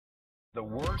The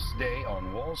worst day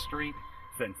on Wall Street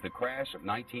since the crash of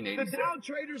 1986. The Dow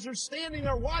traders are standing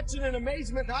there watching in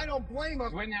amazement, and I don't blame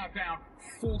them. We're now down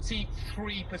 43%.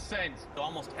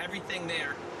 Almost everything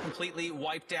there completely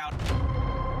wiped out.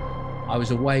 I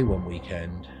was away one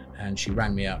weekend and she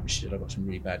rang me up and she said, "I've got some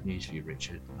really bad news for you,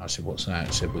 Richard." I said, "What's that?"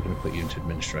 She said, "We're going to put you into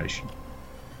administration."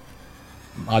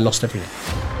 I lost everything.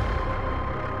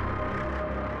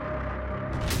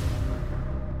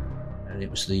 And it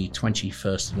was the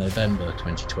 21st of November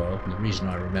 2012, and the reason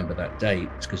I remember that date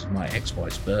is because of my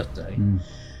ex-wife's birthday.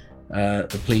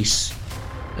 The police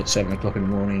at 7 o'clock in the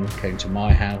morning came to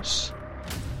my house,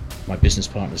 my business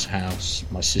partner's house,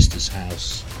 my sister's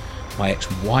house, my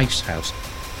ex-wife's house,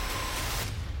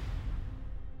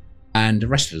 and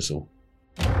arrested us all.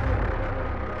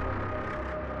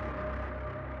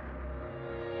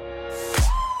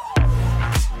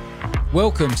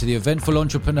 Welcome to The Eventful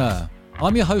Entrepreneur.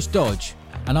 I'm your host Dodge,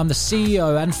 and I'm the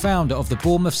CEO and founder of the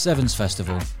Bournemouth Sevens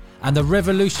Festival and the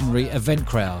revolutionary Event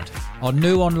Crowd, our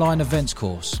new online events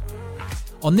course.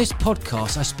 On this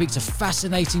podcast, I speak to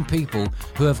fascinating people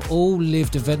who have all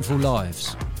lived eventful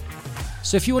lives.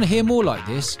 So if you want to hear more like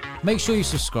this, make sure you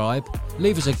subscribe,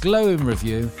 leave us a glowing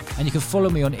review, and you can follow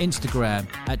me on Instagram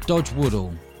at Dodge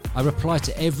Woodall. I reply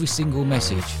to every single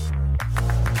message.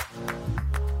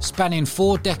 Spanning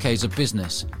 4 decades of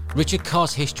business, Richard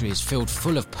Carr's history is filled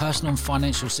full of personal and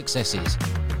financial successes,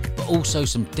 but also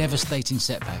some devastating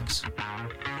setbacks.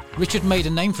 Richard made a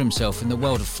name for himself in the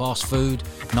world of fast food,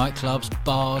 nightclubs,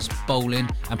 bars, bowling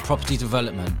and property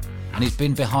development, and he's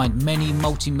been behind many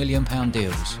multi-million-pound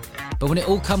deals. But when it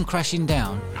all come crashing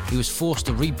down, he was forced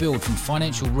to rebuild from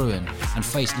financial ruin and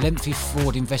faced lengthy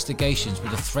fraud investigations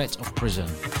with the threat of prison.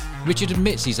 Richard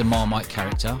admits he's a Marmite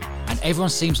character, and everyone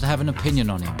seems to have an opinion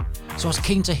on him. So I was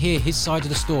keen to hear his side of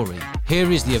the story.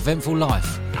 Here is the eventful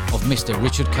life of Mr.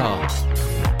 Richard Carr.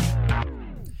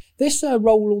 Let's roll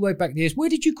all the way back the years. Where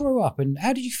did you grow up and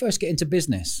how did you first get into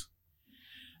business?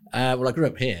 Well, I grew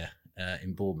up here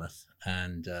in Bournemouth,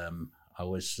 and I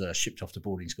was shipped off to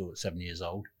boarding school at 7 years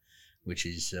old, which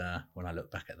is, when I look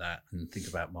back at that and think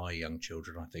about my young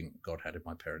children, I think, God, how did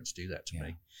my parents do that to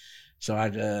me? So I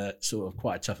had sort of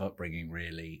quite a tough upbringing,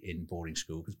 really, in boarding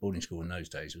school, because boarding school in those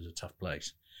days was a tough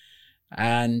place.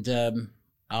 And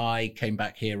I came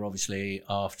back here, obviously,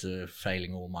 after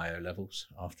failing all my O-levels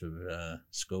after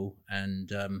school,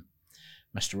 and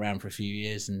messed around for a few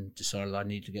years and decided I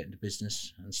needed to get into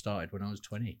business, and started when I was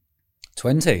 20.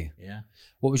 20? Yeah.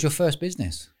 What was your first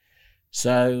business?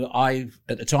 So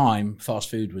at the time, fast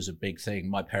food was a big thing.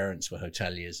 My parents were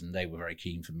hoteliers and they were very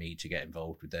keen for me to get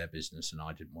involved with their business, and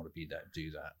I didn't want to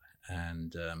do that.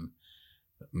 And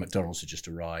McDonald's had just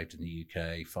arrived in the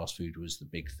UK. Fast food was the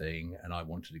big thing, and I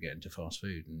wanted to get into fast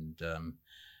food. And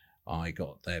I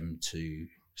got them to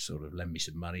sort of lend me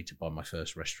some money to buy my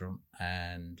first restaurant,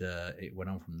 and it went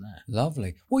on from there.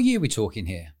 Lovely. What year are we talking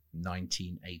here?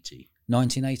 1980.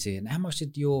 1980. And how much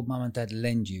did your mum and dad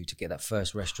lend you to get that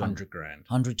first restaurant? 100 grand.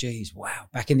 100 G's. Wow.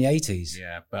 Back in the 80s.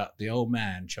 Yeah, but the old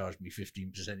man charged me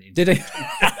 15%. Did he?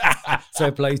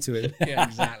 Fair play to him. Yeah,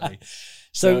 exactly.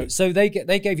 So they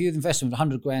gave you the investment of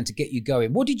 100 grand to get you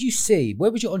going. What did you see?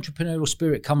 Where would your entrepreneurial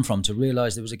spirit come from to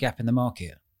realise there was a gap in the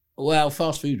market? Well,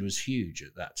 fast food was huge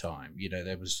at that time. You know,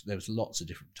 there was lots of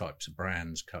different types of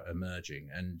brands emerging,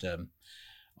 and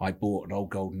I bought an old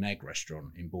Golden Egg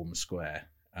restaurant in Bournemouth Square,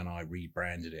 and I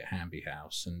rebranded it Hamby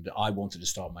House, and I wanted to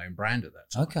start my own brand at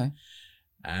that time. Okay.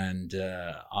 And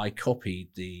I copied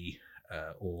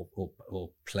or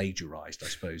plagiarised, I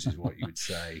suppose is what you would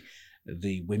say,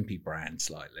 the Wimpy brand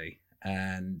slightly,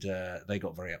 and they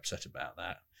got very upset about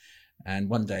that. And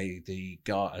one day a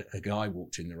guy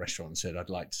walked in the restaurant and said, "I'd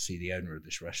like to see the owner of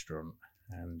this restaurant."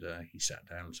 And he sat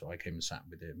down, so I came and sat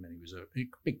with him, and he was a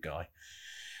big guy,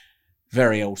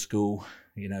 very old school,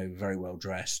 you know, very well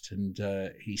dressed. And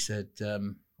he said,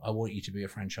 "I want you to be a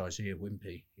franchisee of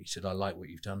Wimpy." He said, "I like what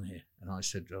you've done here." And I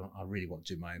said, "Oh, I really want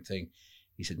to do my own thing."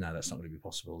 He said, "No, that's not going to be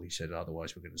possible." He said,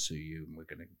 "Otherwise we're going to sue you and we're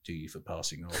going to do you for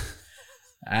passing off."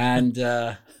 And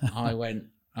I went,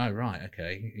 "Oh, right,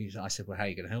 okay." I said, "Well, how are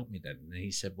you going to help me then?" And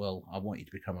he said, "Well, I want you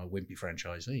to become a Wimpy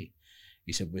franchisee."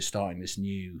 He said, "We're starting this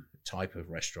new type of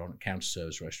restaurant, counter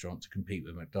service restaurant, to compete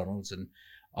with McDonald's, and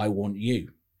I want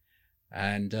you."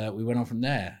 And we went on from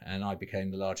there, and I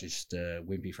became the largest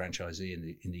Wimpy franchisee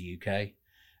in the UK.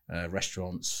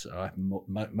 Restaurants,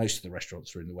 most of the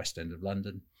restaurants were in the West End of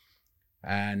London,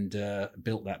 and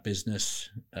built that business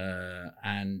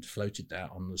and floated that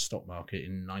on the stock market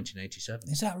in 1987.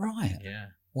 Is that right? Yeah.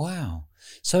 Wow.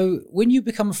 So when you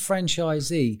become a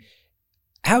franchisee,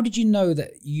 how did you know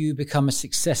that you become a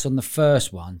success on the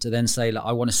first one to then say, like,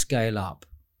 I want to scale up?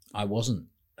 I wasn't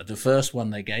The first one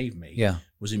they gave me Yeah.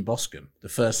 was in Boscombe, the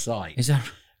first site. Is that?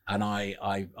 And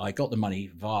I got the money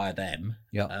via them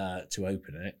Yeah. to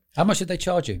open it. How much did they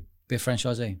charge you? Be a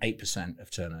franchisee. 8% of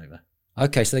turnover.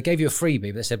 Okay, so they gave you a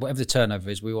freebie, but they said whatever the turnover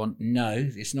is, we want. No,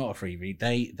 it's not a freebie.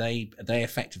 They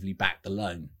effectively backed the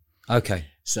loan. Okay.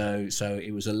 So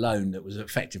it was a loan that was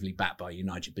effectively backed by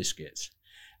United Biscuits,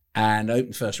 and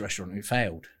opened the first restaurant and it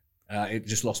failed. It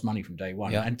just lost money from day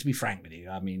one. Yeah. And to be frank with you,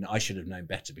 I mean, I should have known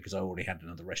better because I already had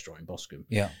another restaurant in Boscombe.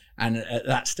 Yeah. And at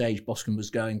that stage, Boscombe was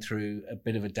going through a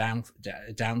bit of a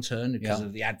downturn because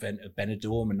of the advent of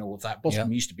Benidorm and all of that.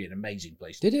 Boscombe used to be an amazing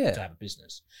place to have a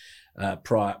business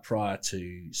prior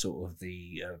to sort of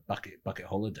the bucket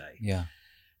holiday. Yeah.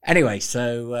 Anyway,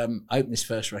 so opened this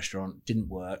first restaurant, didn't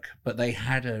work, but they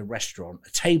had a restaurant,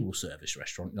 a table service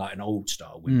restaurant, like an old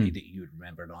style Wimpy that you would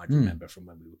remember and I'd remember from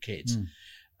when we were kids.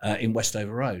 In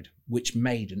Westover Road, which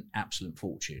made an absolute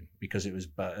fortune because it was,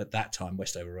 but at that time,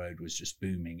 Westover Road was just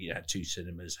booming. You had 2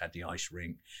 cinemas, had the ice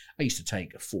rink. I used to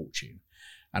take a fortune.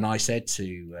 And I said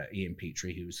to Ian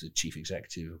Petrie, who was the chief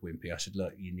executive of Wimpy, I said,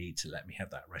 look, you need to let me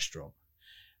have that restaurant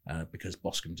because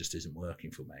Boscombe just isn't working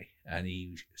for me. And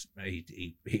he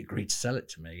agreed to sell it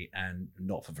to me, and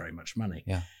not for very much money.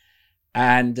 Yeah.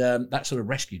 And that sort of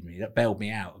rescued me. That bailed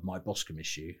me out of my Boscombe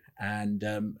issue. And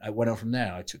I went on from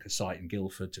there. I took a site in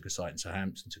Guildford, took a site in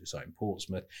Southampton, took a site in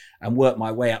Portsmouth, and worked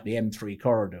my way up the M3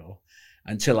 corridor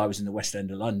until I was in the West End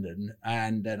of London.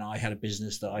 And then I had a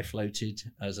business that I floated,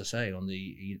 as I say, on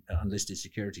the unlisted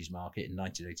securities market in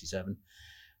 1987.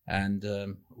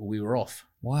 And we were off.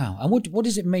 Wow. And what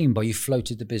does it mean by you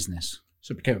floated the business?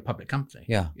 So it became a public company.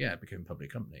 Yeah. Yeah, it became a public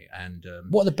company. And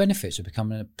what are the benefits of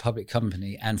becoming a public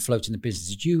company and floating the business?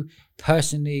 Did you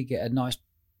personally get a nice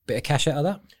bit of cash out of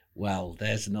that? Well,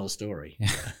 there's another story.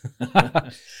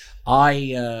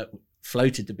 I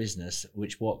floated the business,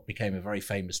 what became a very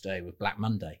famous day with Black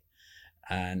Monday.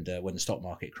 And when the stock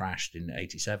market crashed in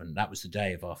 87, that was the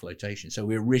day of our flotation. So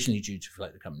we were originally due to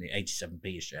float the company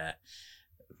 87p a share.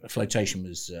 Flotation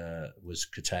was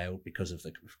curtailed because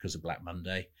of Black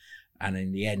Monday. And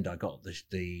in the end, I got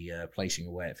the placing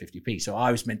away at 50p. So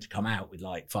I was meant to come out with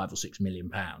like £5 or £6 million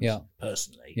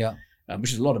personally,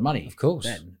 which is a lot of money, of course.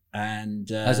 Then, and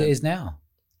as it is now.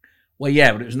 Well,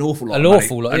 yeah, but it was an awful lot. An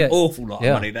awful lot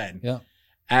of money then. Yeah,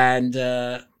 and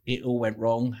it all went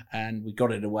wrong, and we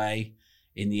got it away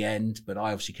in the end. But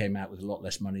I obviously came out with a lot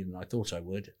less money than I thought I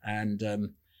would, and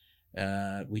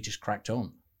we just cracked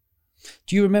on.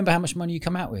 Do you remember how much money you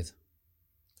come out with?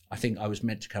 I think I was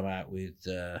meant to come out with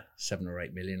 7 or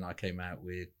 8 million. I came out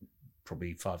with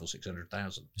probably 500,000 or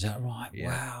 600,000. Is that right? Yeah.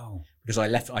 Wow. Because I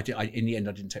left. In the end,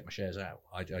 I didn't take my shares out.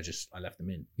 I left them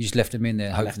in. You just left them in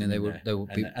there, hoping they would.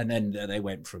 And then they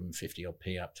went from 50 odd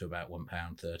p up to about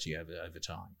 £1.30 over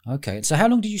time. Okay. So how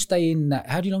long did you stay in that?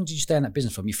 How long did you stay in that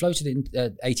business from? You floated it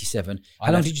in 87.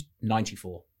 How long did you?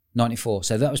 94. 94.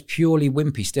 So that was purely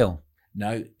Wimpy still.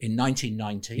 No, in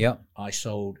 1990, I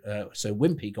sold. So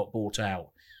Wimpy got bought out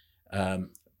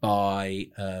by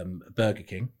Burger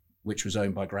King, which was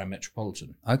owned by Grand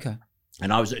Metropolitan. Okay.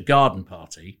 And I was at a garden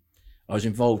party. I was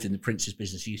involved in the Prince's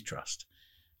Business Youth Trust.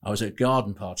 I was at a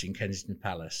garden party in Kensington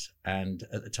Palace, and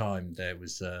at the time there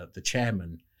was the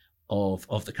chairman of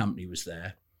the company was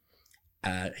there.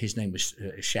 His name was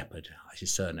Shepherd,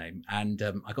 his surname, and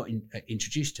I got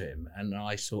introduced to him, and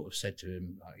I sort of said to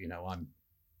him, I'm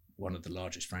one of the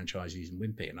largest franchisees in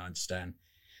Wimpy, and I understand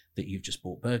that you've just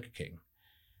bought Burger King.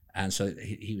 And so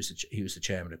he was the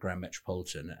chairman of Grand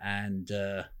Metropolitan, and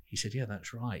he said, "Yeah,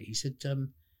 that's right." He said, "Do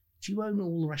you own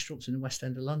all the restaurants in the West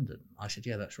End of London?" I said,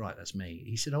 "Yeah, that's right, that's me."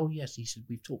 He said, "Oh yes." He said,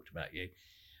 "We've talked about you."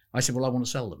 I said, "Well, I want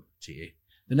to sell them to you."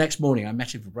 The next morning, I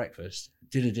met him for breakfast,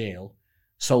 did a deal,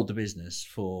 sold the business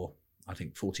for I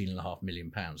think £14.5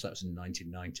 million. That was in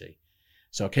 1990.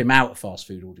 So I came out of fast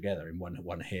food altogether in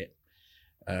one hit.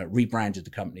 Rebranded the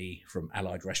company from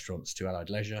Allied Restaurants to Allied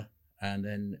Leisure, and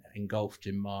then engulfed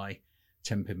in my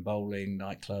 10-pin bowling,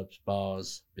 nightclubs,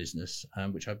 bars business,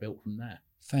 which I built from there.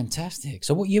 Fantastic.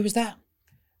 So what year was that?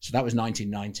 So that was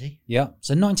 1990. Yeah.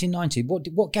 So 1990.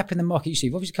 What gap in the market you see?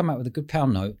 You've obviously come out with a good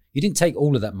pound note. You didn't take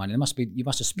all of that money. You must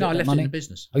have split that money. No, I left it in the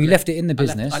business. Oh, you left it in the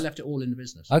business? I left it all in the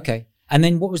business. Okay. And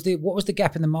then what was the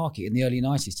gap in the market in the early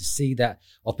 90s to see that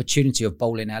opportunity of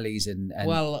bowling alleys and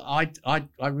Well, I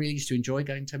really used to enjoy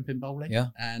going 10-pin bowling. Yeah.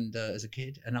 And as a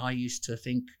kid, and I used to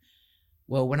think,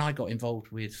 well, when I got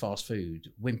involved with fast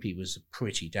food, Wimpy was a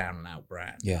pretty down and out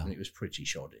brand. Yeah. And it was pretty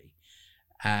shoddy.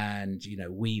 And,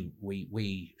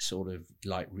 we sort of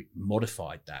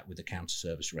modified that with the counter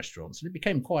service restaurants. And it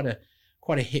became quite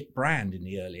a hit brand in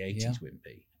the early 80s,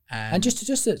 Wimpy. And just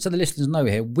so the listeners know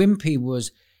here, Wimpy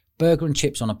was burger and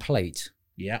chips on a plate.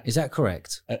 Yeah. Is that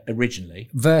correct? Originally.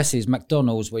 Versus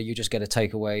McDonald's, where you just get a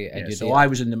takeaway and you. So I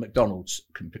was in the McDonald's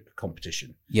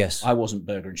competition. Yes. I wasn't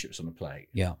burger and chips on a plate.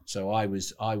 Yeah. So I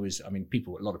was. I mean,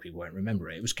 a lot of people won't remember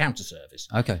it. It was counter service.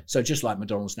 Okay. So just like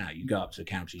McDonald's now, you go up to the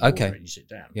counter, you order it, and you sit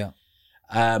down. Yeah.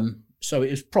 So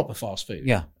it was proper fast food.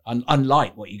 Yeah.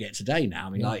 Unlike what you get today now. I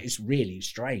mean, like, it's really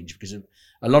strange because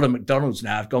a lot of McDonald's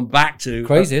now have gone back to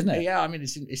crazy, isn't it? Yeah. I mean,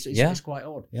 it's quite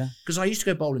odd. Yeah. Because I used to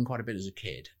go bowling quite a bit as a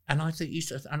kid, and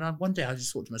one day I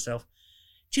just thought to myself,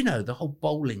 do you know, the whole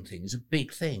bowling thing is a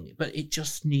big thing, but it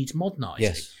just needs modernising.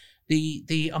 Yes.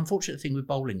 The unfortunate thing with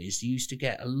bowling is you used to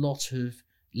get a lot of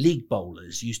league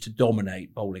bowlers used to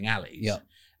dominate bowling alleys. Yeah.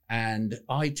 And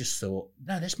I just thought,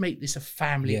 no, let's make this a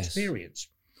family experience.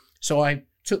 So I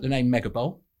took the name Mega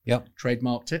Bowl,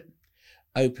 trademarked it,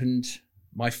 opened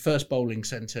my first bowling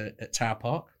centre at Tower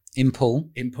Park. In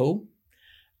Poole.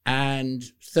 And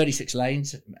 36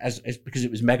 lanes, as because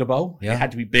it was Mega Bowl. Yeah. It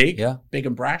had to be big, Yeah. big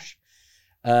and brash.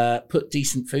 Put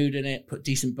decent food in it, put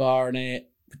decent bar in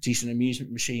it, put decent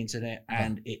amusement machines in it,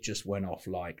 and it just went off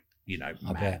like, mad.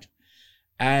 bet.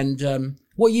 And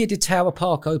What year did Tower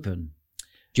Park open?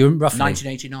 Do you remember roughly?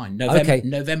 1989,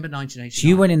 November 1989. So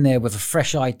you went in there with a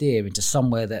fresh idea into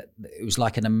somewhere that it was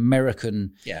like an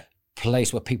American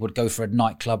place where people would go for a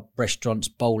nightclub, restaurants,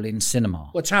 bowling,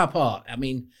 cinema. Well, Tower Park, I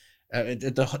mean,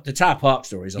 the Tower Park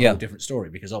story is a whole different story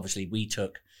because obviously we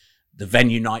took the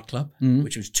venue nightclub,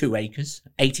 which was 2 acres,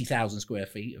 80,000 square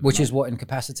feet. Which is what in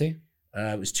capacity?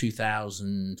 It was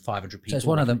 2,500 people. So it's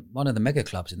one of the mega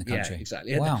clubs in the country. Yeah,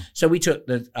 exactly. Wow. So we took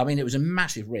it was a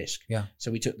massive risk. Yeah.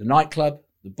 So we took the nightclub,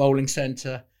 the bowling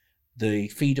centre, the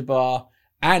feeder bar,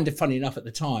 and funny enough, at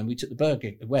the time we took the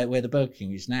Burger where the Burger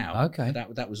King is now. Okay.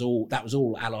 That was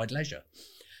all Allied Leisure.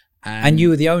 And you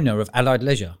were the owner of Allied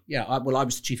Leisure? Yeah. I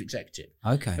was the chief executive.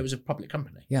 Okay. It was a public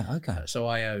company. Yeah. Okay. So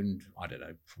I owned, I don't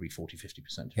know, probably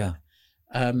 40-50%. Yeah.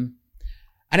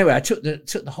 Anyway, I took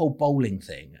the whole bowling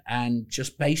thing and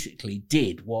just basically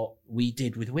did what we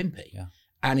did with Wimpy. Yeah.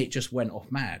 And it just went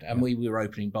off mad. And we were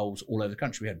opening bowls all over the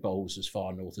country. We had bowls as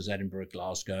far north as Edinburgh,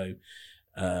 Glasgow.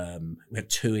 We had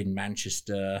 2 in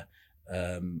Manchester,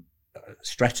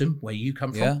 Streatham, where you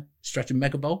come from. Yeah. Streatham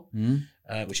Mega Bowl.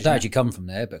 Which I don't actually come from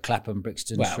there, but Clapham,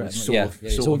 Brixton, Well,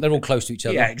 Streatham. They're all close to each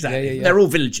other. Yeah, exactly. Yeah. They're all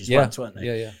villages once, weren't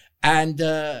they? Yeah. And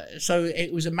so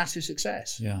it was a massive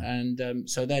success. Yeah. And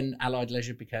so then Allied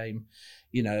Leisure became,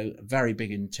 very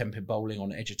big in Tenpin bowling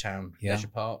on edge of town leisure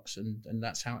parks, and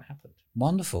that's how it happened.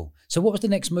 Wonderful. So what was the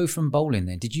next move from bowling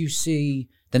then? Did you see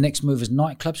the next move as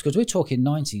nightclubs? Because we're talking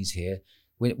 90s here,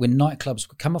 when nightclubs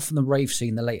come off from the rave scene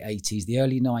in the late 80s, the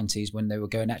early 90s, when they were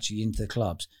going actually into the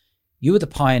clubs. You were the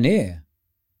pioneer,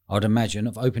 I'd imagine,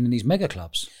 of opening these mega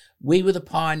clubs. We were the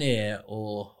pioneer,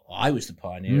 or I was the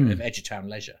pioneer of edge of town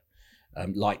leisure,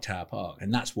 like Tower Park,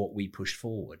 and that's what we pushed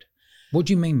forward. What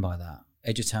do you mean by that?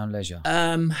 Edge of Town Leisure.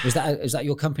 Is that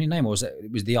your company name, or was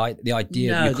the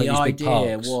idea? No, the idea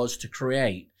parks? was to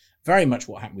create very much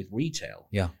what happened with retail.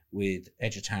 Yeah. With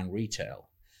Edge of Town retail,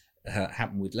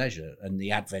 happened with leisure and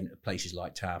the advent of places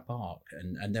like Tower Park,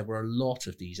 and there were a lot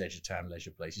of these Edge of Town leisure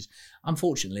places.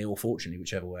 Unfortunately, or fortunately,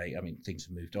 whichever way. I mean, things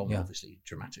have moved on obviously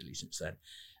dramatically since then.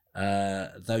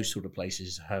 Those sort of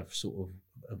places have sort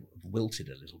of wilted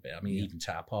a little bit. I mean, even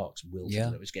Tower Park's wilted a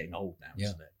little. It's getting old now,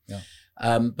 isn't it? Yeah.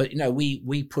 But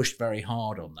we pushed very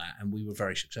hard on that, and we were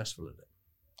very successful at it.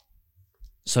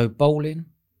 So bowling,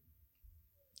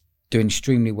 doing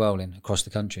extremely well across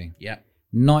the country. Yeah.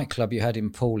 Nightclub you had in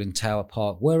Poole in Tower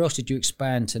Park. Where else did you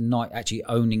expand to actually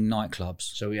owning nightclubs?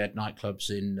 So we had nightclubs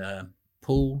in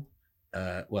Poole,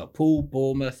 Poole,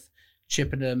 Bournemouth,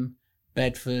 Chippenham,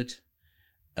 Bedford,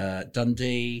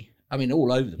 Dundee. I mean,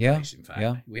 all over the place, in fact.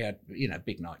 Yeah. We had,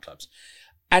 big nightclubs.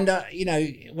 And,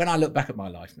 when I look back at my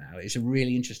life now, it's a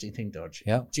really interesting thing, Dodge.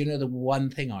 Yeah. Do you know the one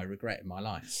thing I regret in my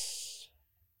life?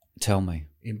 Tell me.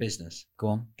 In business. Go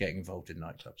on. Getting involved in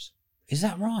nightclubs. Is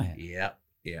that right? Yeah.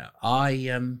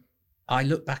 I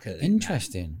look back at it.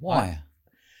 Interesting. Now. Why?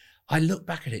 I look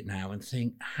back at it now and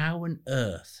think, how on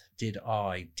earth did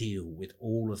I deal with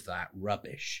all of that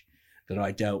rubbish that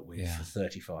I dealt with for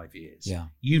 35 years? Yeah.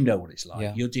 You know what it's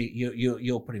like. Yeah.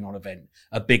 You're putting on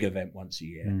a big event once a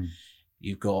year.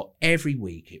 You've got every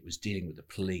week it was dealing with the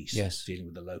police, dealing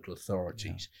with the local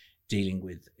authorities, dealing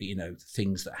with,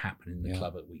 things that happen in the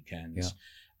club at weekends. Yeah.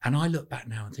 And I look back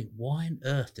now and think, why on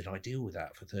earth did I deal with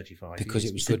that for 35 years? Because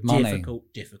it was good money.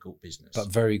 Difficult business.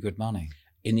 But very good money.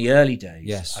 In the early days,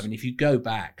 yes. I mean, if you go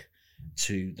back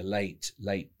to the late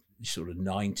sort of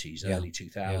 90s, early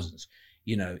 2000s,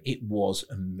 you know, it was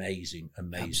amazing.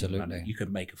 Absolutely. Money. You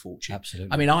could make a fortune.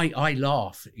 Absolutely. I mean, I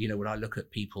laugh, you know, when I look at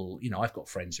people, you know, I've got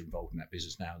friends involved in that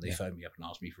business now, and they phone me up and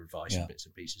ask me for advice and bits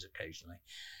and pieces occasionally.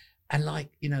 And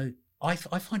like, you know, I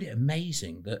find it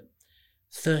amazing that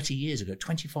 30 years ago,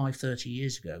 25, 30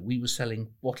 years ago, we were selling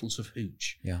bottles of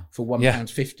hooch for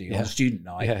 £1.50 on a student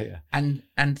night.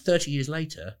 And 30 years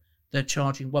later, they're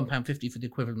charging £1.50 for the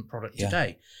equivalent product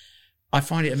today. I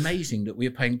find it amazing that we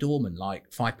were paying doormen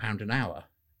like £5 an hour,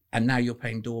 and now you're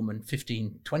paying doormen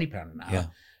 £15, £20 an hour.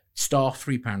 Staff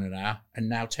 £3 an hour, and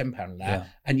now £10 an hour.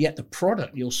 And yet the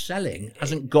product you're selling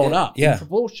hasn't gone up in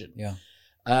proportion.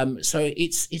 So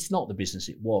it's not the business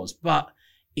it was, but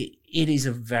it is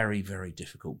a very, very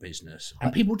difficult business,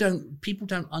 and people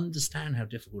don't understand how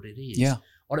difficult it is.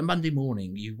 On a Monday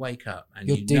morning, you wake up and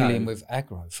you're dealing with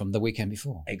aggro from the weekend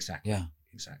before. Exactly.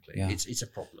 Exactly. It's a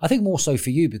problem. I think more so for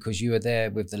you because you were there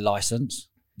with the license.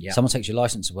 Someone takes your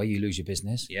license away, you lose your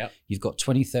business. You've got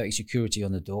 20, 30 security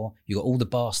on the door. You've got all the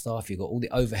bar staff. You've got all the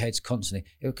overheads constantly.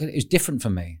 It was different for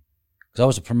me because I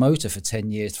was a promoter for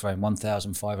 10 years, throwing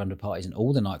 1,500 parties in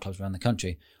all the nightclubs around the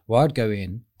country, where I'd go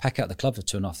in, pack out the club for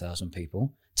 2,500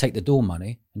 people, take the door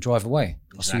money and drive away.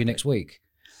 I'll see you next week.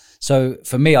 So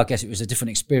for me, I guess it was a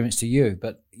different experience to you,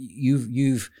 but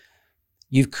you've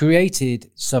created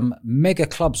some mega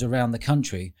clubs around the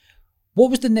country. What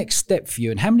was the next step for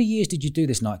you, and how many years did you do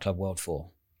this nightclub world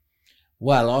for?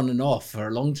 Well, on and off for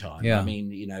a long time. I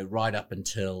mean, you know, right up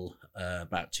until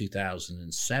about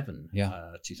 2007,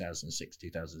 2006,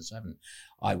 2007,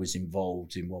 I was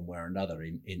involved in one way or another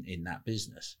in that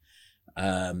business.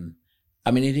 I mean,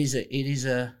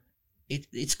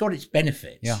 it's got its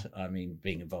benefits. I mean,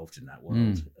 being involved in that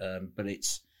world, but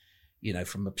it's, you know,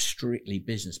 from a strictly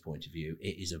business point of view,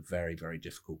 it is a very, very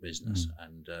difficult business.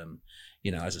 And,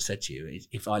 you know, as I said to you,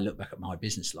 if I look back at my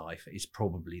business life, it's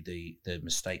probably the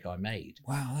mistake I made.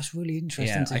 Wow, that's really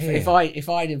interesting to hear.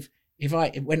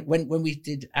 When we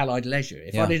did Allied Leisure,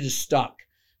 if I'd have stuck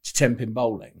to 10-pin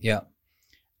bowling,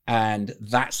 and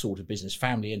that sort of business,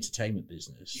 family entertainment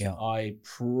business, I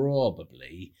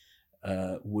probably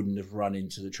wouldn't have run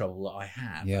into the trouble that I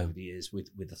have over the years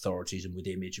with authorities and with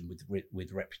image and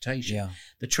with reputation.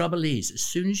 The trouble is, as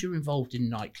soon as you're involved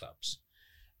in nightclubs,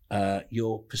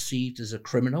 you're perceived as a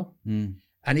criminal. And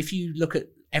if you look at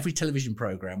every television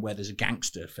program where there's a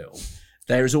gangster film,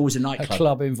 there is always a nightclub. A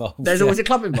club involved. There's always a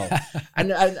club involved.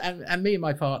 And me and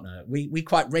my partner, we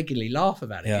quite regularly laugh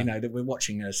about it, you know, that we're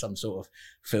watching some sort of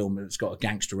film that's got a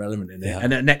gangster element in it.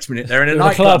 And the next minute they're in a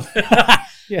nightclub.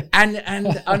 And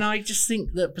I just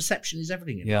think that perception is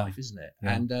everything in life, isn't it?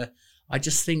 And I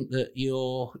just think that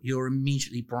you're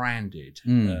immediately branded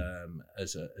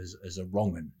as a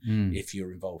wrong 'un if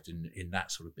you're involved in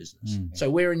that sort of business. So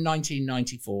we're in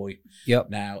 1994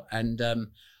 now, and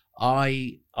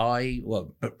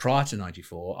but prior to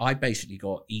 94, I basically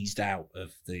got eased out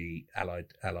of the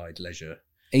Allied Leisure.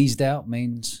 Eased out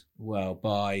means? Well,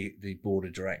 by the board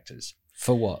of directors.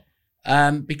 For what?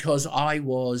 Because I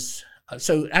was...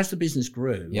 So as the business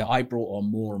grew, I brought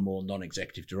on more and more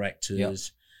non-executive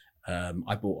directors.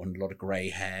 I brought on a lot of grey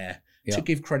hair to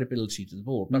give credibility to the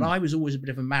board. But I was always a bit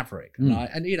of a maverick. And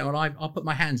I'll put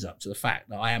my hands up to the fact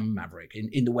that I am a maverick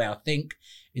in the way I think,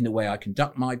 in the way I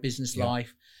conduct my business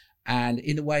life, and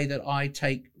in the way that I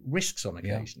take risks on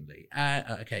occasionally.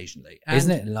 And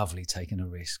isn't it lovely taking a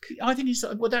risk? I think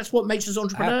that's what makes us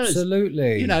entrepreneurs.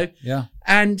 Absolutely. You know?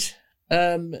 And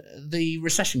the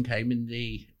recession came in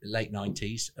the late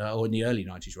 90s, or in the early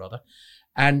 90s rather.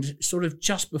 And sort of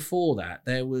just before that,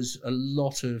 there was a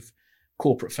lot of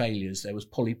corporate failures. There was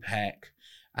Polypec,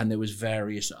 and there was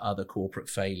various other corporate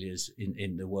failures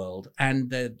in the world.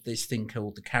 And this thing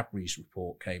called the Cadbury's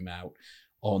report came out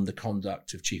on the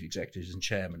conduct of chief executives and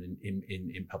chairmen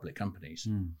in public companies.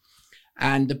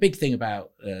 And the big thing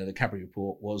about the Cadbury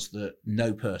report was that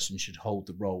no person should hold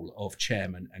the role of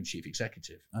chairman and chief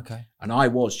executive. Okay. And I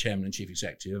was chairman and chief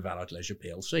executive of Allied Leisure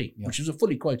PLC, which was a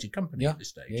fully quoted company at this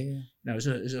stage. No, it was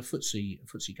a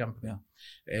FTSE company.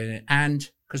 And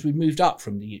because we moved up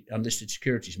from the unlisted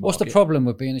securities market. What's the problem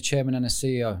with being a chairman and a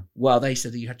CEO? Well, they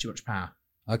said that you had too much power.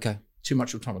 Okay. Too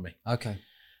much autonomy. Okay.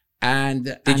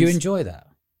 And did you enjoy that?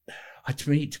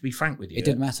 To be frank with you, it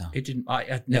didn't matter. It didn't.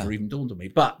 It never even dawned on me.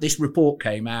 But this report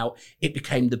came out. It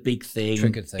became the big thing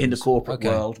in the corporate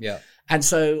world. And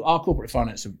so our corporate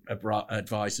finance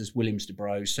advisors, Williams de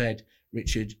Bro, said,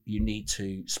 "Richard, you need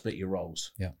to split your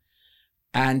roles."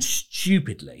 And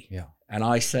stupidly, and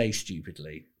I say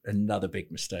stupidly, another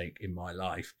big mistake in my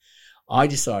life, I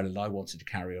decided I wanted to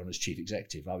carry on as chief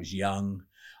executive. I was young,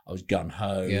 I was gun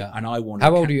ho, and I wanted.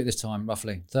 How old are you at this time,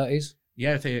 roughly? 30s?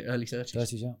 Yeah, the early 30s.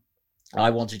 30s, yeah. I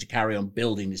wanted to carry on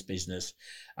building this business.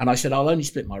 And I said, I'll only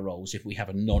split my roles if we have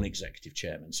a non-executive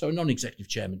chairman. So a non-executive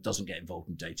chairman doesn't get involved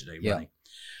in day-to-day running.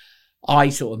 I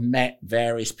sort of met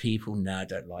various people. No,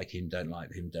 don't like him, don't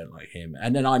like him, don't like him.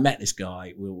 And then I met this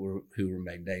guy who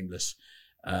remained nameless,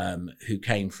 who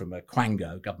came from a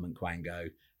Quango, government Quango,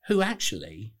 who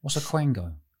actually... What's a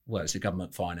Quango? Well, it's a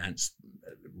government finance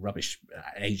rubbish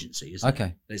agency, isn't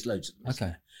it? There's loads of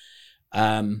them.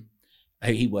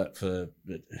 Okay. He worked for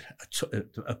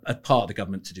a part of the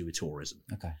government to do with tourism.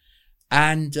 Okay.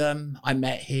 And I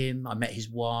met him, I met his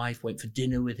wife, went for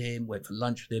dinner with him, went for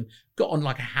lunch with him, got on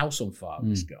like a house on fire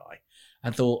with this guy,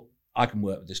 and thought, I can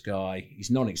work with this guy.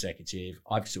 He's non-executive.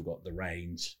 I've still got the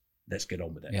reins. Let's get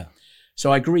on with it. Yeah.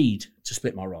 So I agreed to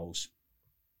split my roles.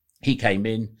 He came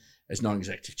in as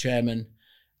non-executive chairman,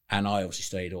 and I obviously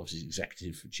stayed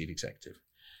executive, chief executive.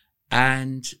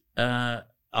 And I'll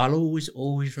always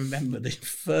remember the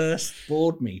first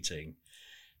board meeting.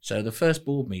 So the first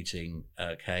board meeting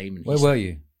came. And Where were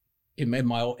you? In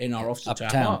our office at Tower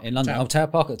Uptown, Park. in London. Tower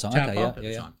Park at the time. Tower Park at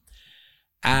the time.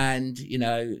 And,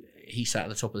 he sat at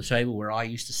the top of the table where I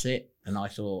used to sit, and I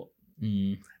thought,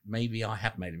 maybe I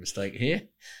have made a mistake here.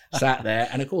 Sat there,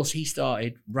 and of course he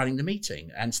started running the meeting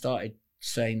and started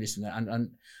saying this and that.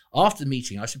 And after the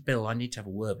meeting, I said, Bill, I need to have a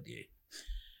word with you.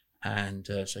 And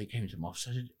so he came into my office.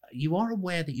 I said, you are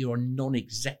aware that you're a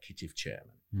non-executive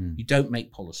chairman. You don't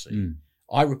make policy.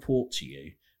 I report to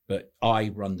you, but I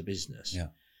run the business. Yeah.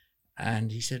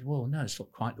 And he said, well, no, it's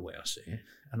not quite the way I see it.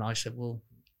 And I said, well,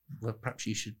 perhaps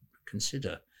you should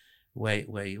consider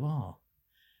where you are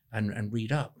and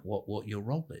read up what your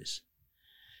role is.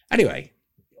 Anyway,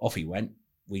 off he went.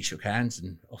 We shook hands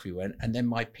and off he went. And then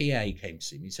my PA came to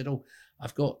see me. He said, oh,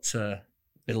 I've got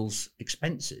Bill's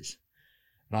expenses.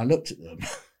 And I looked at them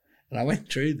and I went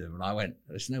through them and I went,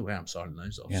 there's no way I'm signing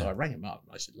those off. Yeah. So I rang him up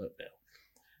and I said, look, Bill,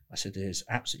 I said, there's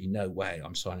absolutely no way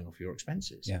I'm signing off your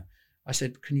expenses. Yeah. I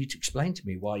said, can you explain to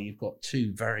me why you've got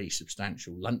two very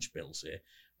substantial lunch bills here?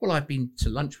 Well, I've been to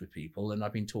lunch with people and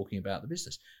I've been talking about the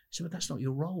business. I said, but that's not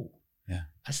your role. Yeah.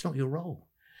 That's not your role.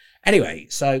 Anyway,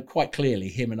 so quite clearly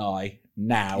him and I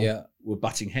now were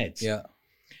butting heads. Yeah.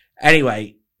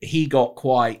 Anyway, he got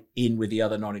quite in with the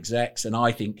other non-execs, and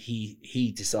I think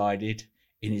he decided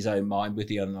in his own mind with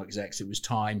the other non-execs it was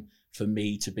time for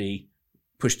me to be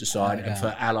pushed aside and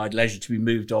for Allied Leisure to be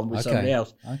moved on with somebody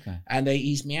else. Okay. And they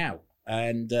eased me out.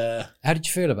 And how did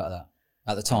you feel about that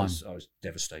at the time? I was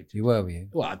devastated. You were you?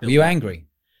 Well, were you angry?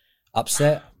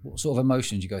 Upset? What sort of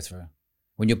emotions you go through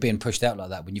when you're being pushed out like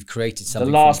that, when you've created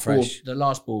something fresh? The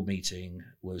last board meeting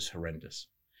was horrendous.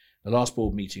 The last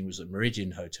board meeting was at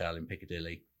Meridian Hotel in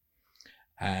Piccadilly.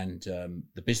 And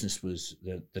the business was,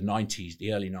 the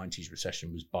early 90s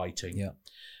recession was biting.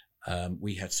 Yeah.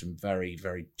 We had some very,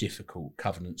 very difficult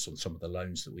covenants on some of the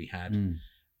loans that we had.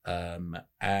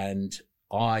 And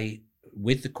I,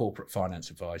 with the corporate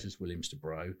finance advisors, Williams to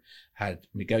Bro, had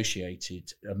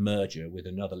negotiated a merger with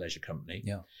another leisure company.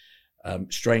 Yeah.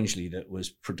 Strangely, that was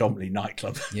predominantly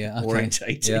nightclub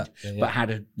orientated, but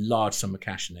had a large sum of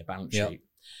cash in their balance sheet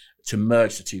to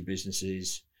merge the two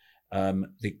businesses.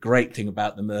 The great thing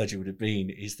about the merger would have been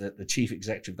is that the chief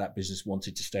executive of that business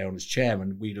wanted to stay on as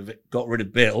chairman. We'd have got rid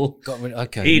of Bill.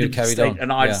 He'd have carried on,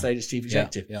 and I'd stayed as chief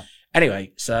executive. Yeah.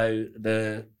 Anyway, so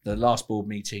the last board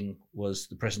meeting was,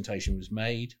 the presentation was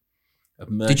made.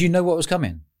 Did you know what was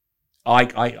coming?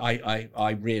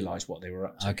 I realised what they were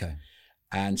up to. Okay.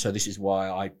 And so this is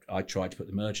why I tried to put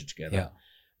the merger together. Yeah.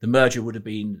 The merger would have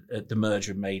been the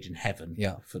merger made in heaven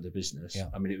for the business. Yeah.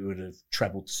 I mean, it would have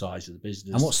trebled the size of the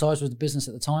business. And what size was the business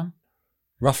at the time,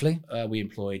 roughly? We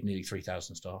employed nearly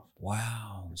 3,000 staff.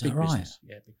 Wow, is big that right? Business.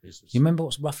 Yeah, big business. You remember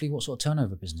roughly what sort of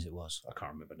turnover business it was? I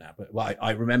can't remember now, but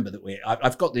I remember that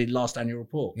I've got the last annual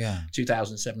report. Yeah,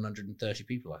 2,730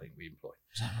 people I think we employed.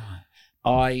 Is that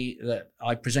right?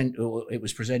 It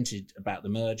was presented about the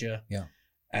merger. Yeah.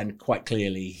 And quite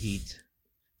clearly he'd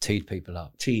teed people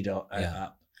up.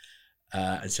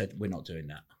 And said, we're not doing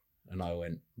that. And I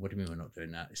went, what do you mean we're not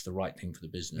doing that? It's the right thing for the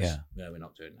business. Yeah. No, we're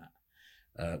not doing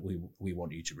that. We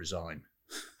want you to resign.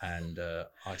 And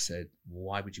I said,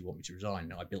 why would you want me to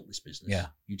resign? I built this business. Yeah.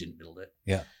 You didn't build it.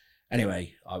 Yeah.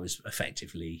 Anyway, I was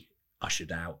effectively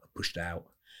ushered out, pushed out.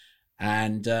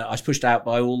 And I was pushed out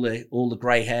by all the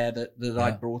grey hair that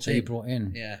I brought in. You brought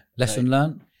in. Yeah. Lesson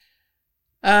learned?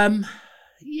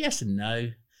 Yes and no.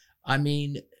 I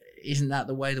mean, isn't that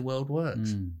the way the world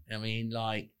works? I mean,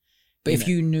 like... But if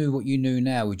you knew what you knew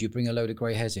now, would you bring a load of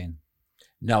grey hairs in?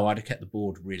 No, I'd have kept the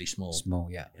board really small. Small,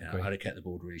 yeah. I'd have kept the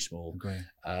board really small. Agree.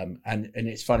 And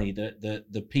it's funny that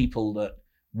the people that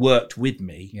worked with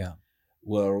me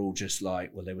were all just like,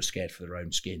 well, they were scared for their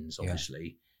own skins,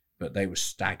 obviously, but they were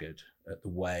staggered at the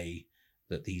way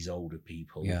that these older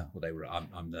people, well, they were.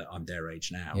 I'm their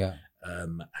age now. Yeah.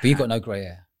 But you got no grey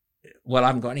hair. Well, I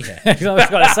haven't got any hair. I was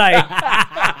going to say,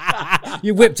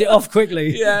 you whipped it off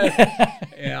quickly.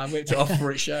 Yeah, I whipped it off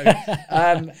for its show.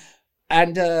 I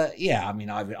mean,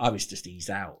 I was just eased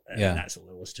out, and that's all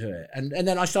there was to it. And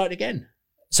then I started again.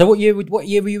 So what year were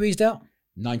you eased out?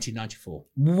 1994.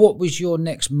 What was your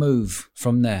next move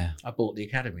from there? I bought the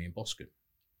academy in Boscombe.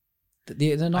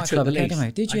 The nightclub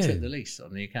academy, did you? I took the lease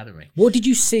on the academy. What did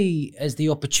you see as the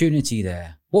opportunity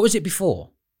there? What was it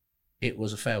before? It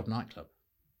was a failed nightclub.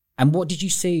 And what did you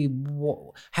see?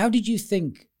 How did you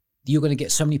think you were going to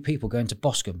get so many people going to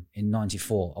Boscombe in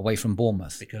 94 away from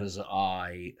Bournemouth? Because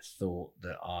I thought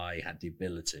that I had the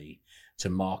ability to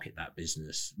market that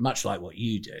business, much like what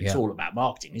you do. It's all about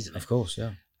marketing, isn't it? Of course,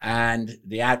 yeah. And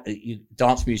the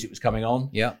dance music was coming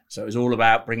on. Yeah. So it was all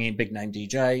about bringing in big name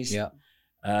DJs. Yeah.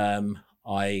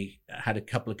 I had a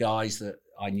couple of guys that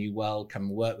I knew well come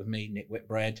and work with me, Nick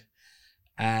Whitbread,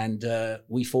 and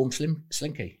we formed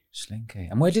Slinky. Slinky.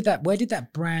 And where did that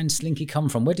brand Slinky come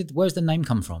from? Where's the name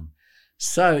come from?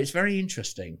 So it's very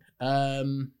interesting. At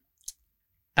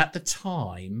the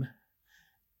time,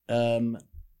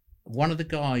 one of the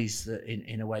guys that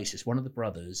in Oasis, one of the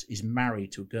brothers, is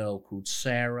married to a girl called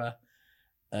Sarah.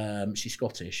 She's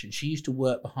Scottish, and she used to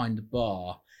work behind the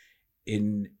bar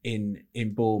in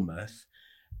Bournemouth.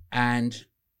 And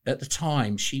at the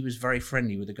time, she was very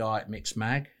friendly with a guy at Mix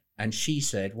Mag. And she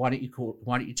said, why don't you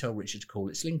tell Richard to call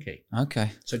it Slinky?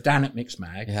 Okay. So Dan at Mix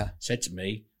Mag said to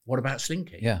me, what about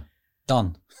Slinky? Yeah.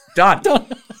 Done.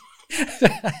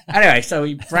 Anyway, so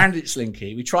we branded it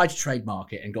Slinky. We tried to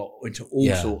trademark it and got into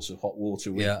all sorts of hot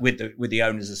water with the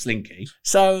owners of Slinky.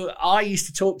 So I used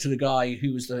to talk to the guy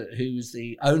who was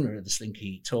the owner of the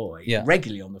Slinky toy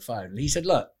regularly on the phone. And he said,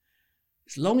 look,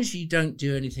 as long as you don't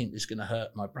do anything that's going to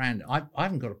hurt my brand, I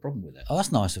haven't got a problem with it. Oh,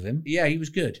 that's nice of him. Yeah, he was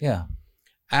good. Yeah.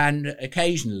 And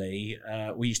occasionally,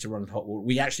 we used to run hot water.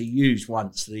 We actually used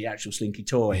once the actual Slinky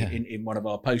toy in one of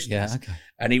our posters. Yeah, okay.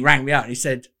 And he rang me out and he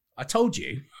said, I told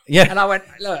you. Yeah. And I went,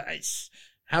 look,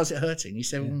 how's it hurting? He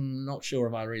said, not sure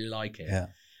if I really like it. Yeah.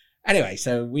 Anyway,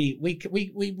 so we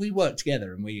worked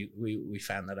together and we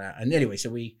found that out. And anyway, so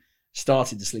we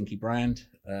started the Slinky brand.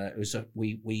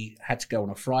 We had to go on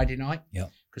a Friday night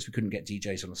because we couldn't get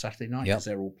DJs on a Saturday night because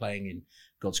they're all playing in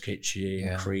God's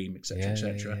Kitchen, Cream, etc.,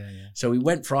 etc. So we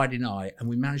went Friday night and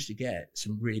we managed to get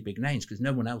some really big names because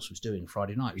no one else was doing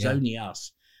Friday night. It was only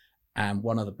us and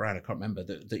one other brand, I can't remember,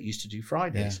 that used to do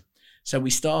Fridays. Yeah. So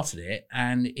we started it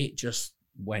and it just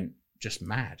went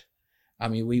mad. I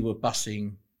mean, we were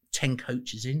bussing 10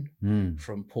 coaches in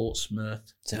from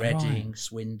Portsmouth, Reading,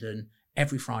 Swindon,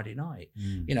 every Friday night.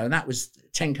 You know, and that was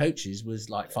 10 coaches was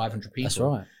like 500 people. That's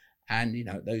right. And, you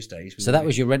know, those days. So that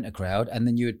was your renter crowd, and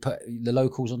then you would put the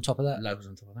locals on top of that? Locals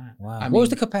on top of that. Wow. What was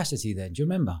the capacity then? Do you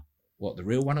remember? What, the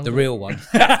real one? The real one.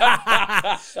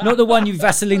 Not the one you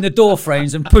Vaseline the door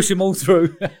frames and push them all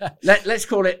through. Let's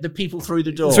call it the people through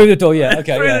the door. Through the door, yeah.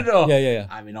 Okay. Through the door. Yeah.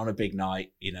 I mean, on a big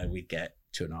night, you know, we'd get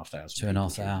 2,500.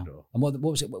 2,500. And what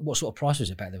was it? What sort of price was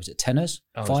it back there? Was it tenors,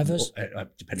 fivers,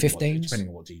 15s? Depending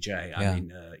on what DJ. I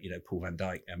mean, you know, Paul Van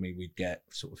Dyke. I mean, we'd get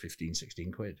sort of 15,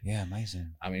 16 quid. Yeah,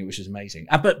 amazing. I mean, which is amazing.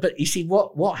 But you see,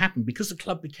 what happened because the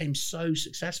club became so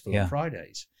successful on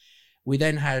Fridays, we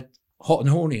then had Hot and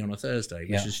Horny on a Thursday,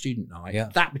 which is a student night. Yeah.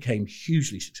 That became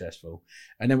hugely successful,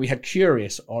 and then we had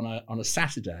Curious on a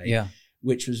Saturday. Yeah.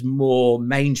 Which was more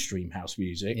mainstream house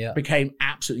music, became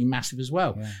absolutely massive as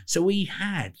well. Yeah. So we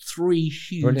had 3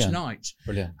 huge nights.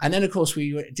 Brilliant. And then, of course,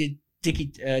 we did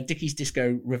Dickie's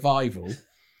Disco Revival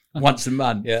once a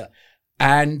month. Yeah.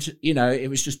 And, you know, it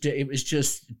was just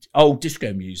old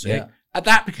disco music. Yeah. And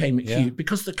that became huge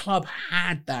because the club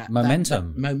had that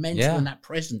momentum, and that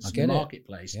presence in the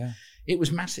marketplace. Yeah. It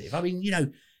was massive. I mean, you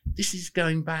know, this is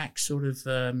going back sort of,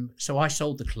 so I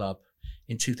sold the club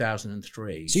in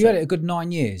 2003. So you had it a good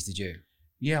 9 years, did you?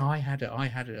 Yeah, I had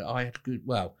good,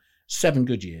 7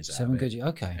 good years. 7 good years,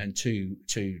 okay. And two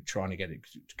trying to get it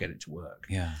to work.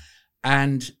 Yeah.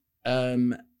 And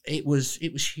it was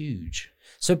huge.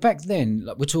 So back then,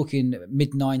 like we're talking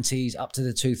mid 90s up to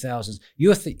the 2000s, you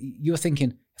were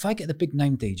thinking, if I get the big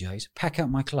name DJs, pack out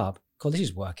my club, God, this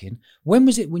is working. When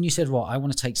was it when you said, right, I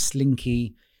want to take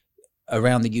Slinky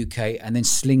around the UK and then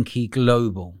Slinky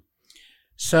global?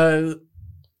 So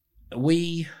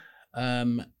we,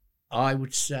 I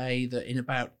would say that in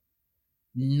about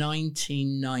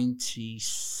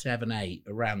 1997-8,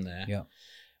 around there,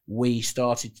 we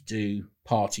started to do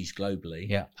parties globally.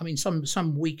 Yeah. I mean,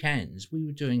 some weekends we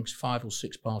were doing 5 or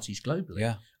 6 parties globally.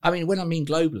 Yeah. I mean, when I mean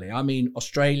globally, I mean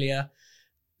Australia,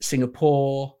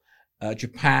 Singapore,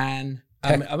 Japan.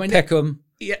 Peckham.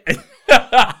 Yeah.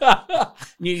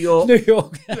 New York. New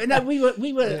York. No, we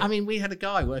were. I mean, we had a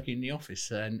guy working in the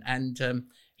office, and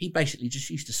he basically just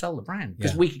used to sell the brand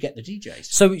because we could get the DJs.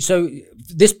 So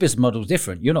this business model is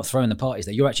different. You're not throwing the parties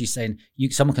there. You're actually saying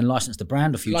someone can license the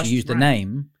brand, or for you to use the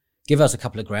name, give us a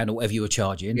couple of grand or whatever you were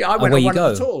charging. Yeah, I went on one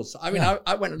of the tours. I mean,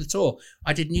 I went on the tour.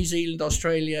 I did New Zealand,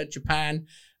 Australia, Japan,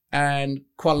 and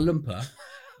Kuala Lumpur.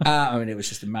 I mean, it was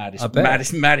just the maddest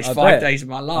 5 days of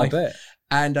my life. I bet.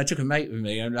 And I took a mate with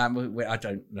me, and I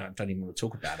don't even want to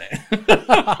talk about it.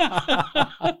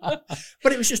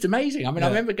 But it was just amazing. I mean, I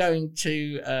remember going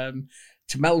to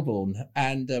Melbourne,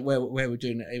 and where we're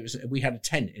doing it, we had a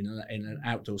tent in an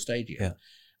outdoor stadium,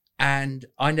 and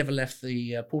I never left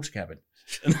the porter cabin.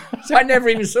 So I never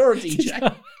even saw a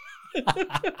DJ.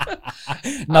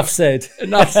 Enough said.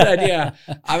 Yeah.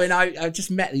 I mean, I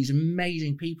just met these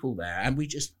amazing people there, and we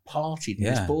just partied in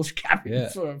this porter cabin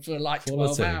for like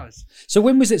 12 hours. So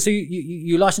when was it? So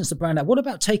you licensed the brand out. What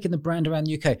about taking the brand around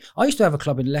the UK? I used to have a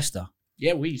club in Leicester.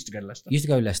 Yeah, we used to go to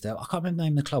Leicester. I can't remember the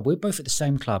name of the club. We were both at the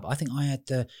same club. I think I had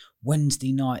the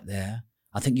Wednesday night there.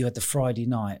 I think you had the Friday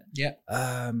night. Yeah.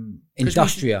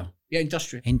 Industria.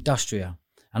 Industria.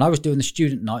 And I was doing the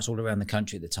student nights all around the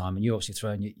country at the time, and you're obviously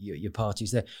throwing your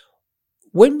parties there.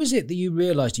 When was it that you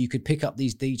realised you could pick up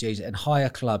these DJs and hire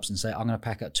clubs and say, I'm going to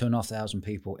pack up 2,500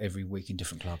 people every week in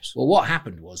different clubs? Well, what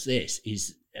happened was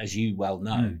as you well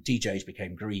know, DJs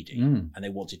became greedy and they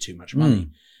wanted too much money.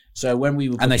 So when we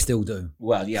were... And they still do.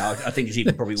 Well, yeah, I think it's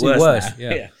even probably worse now.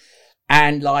 Yeah.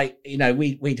 And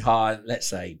we'd hire, let's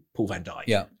say, Paul van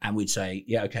Dyk, and we'd say,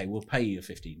 yeah, okay, we'll pay you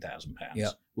 £15,000.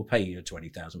 Yeah. We'll pay you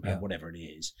 £20,000, whatever it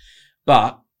is,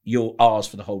 but you're ours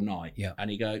for the whole night. Yeah.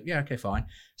 And he'd go, yeah, okay, fine.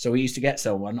 So we used to get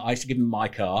someone. I used to give them my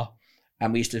car,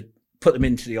 and we used to put them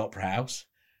into the Opera House,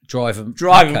 drive them,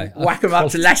 whack them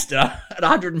up to Leicester at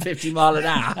 150 mile an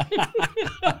hour.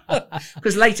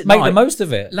 Because late at night, make the most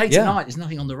of it. Late at night, there's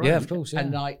nothing on the road. Yeah, of course. Yeah.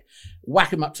 And whack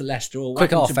them up to Leicester or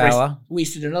quick half hour. We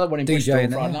used to do another one in Bristol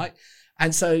on Friday night,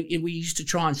 and so we used to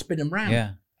try and spin them round.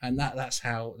 Yeah. And that's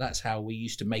how we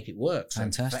used to make it work so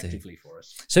effectively for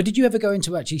us. So did you ever go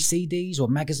into actually CDs or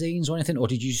magazines or anything, or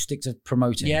did you stick to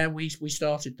promoting? Yeah, we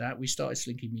started that. We started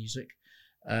Slinky Music.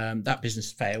 That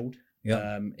business failed.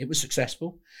 Yeah. It was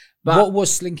successful. But what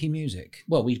was Slinky Music?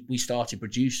 Well, we started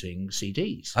producing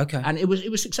CDs. Okay. And it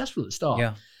was successful at the start.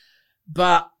 Yeah.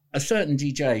 But a certain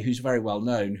DJ who's very well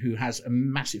known, who has a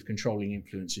massive controlling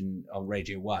influence on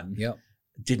Radio 1,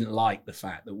 didn't like the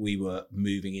fact that we were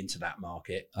moving into that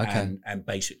market and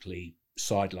basically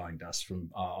sidelined us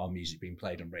from our music being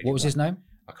played on Radio 1. What was his name?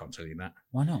 I can't tell you that.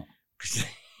 Why not?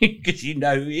 Because you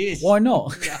know who he is. Why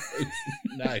not?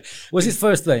 No. What's his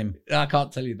first name? I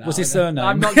can't tell you that. What's his surname?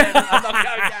 I'm not going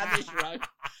down this road.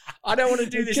 I don't want to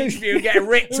do this interview and get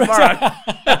ripped tomorrow.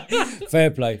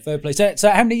 Fair play. So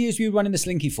how many years were you running the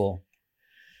Slinky for?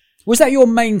 Was that your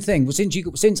main thing?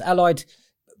 Since Allied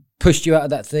pushed you out of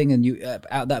that thing and you out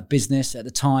of that business at the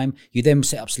time, you then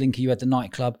set up Slinky, you had the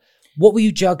nightclub. What were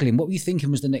you juggling? What were you thinking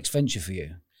was the next venture for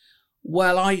you?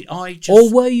 Well, I just...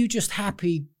 Or were you just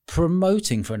happy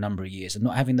promoting for a number of years and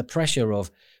not having the pressure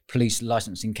of police,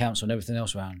 licensing council and everything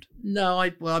else around? No, I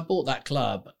bought that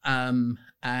club and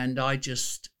I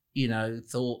just,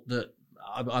 thought that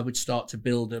I would start to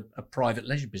build a private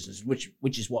leisure business,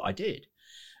 which is what I did,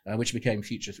 which became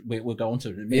Future. We'll go on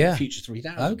to it. Future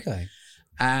 3000. Okay.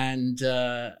 And,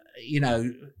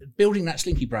 building that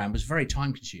Slinky brand was very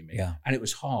time consuming and it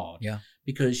was hard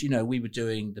because, we were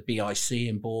doing the BIC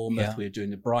in Bournemouth, we were doing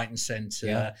the Brighton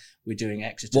Centre, we were doing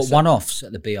Exeter. What one-offs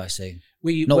at the BIC?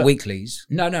 Weeklies?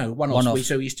 No, one-offs.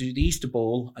 So we used to do the Easter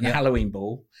ball and the Halloween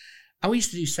ball, and we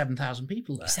used to do 7,000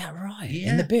 people there. Is that right?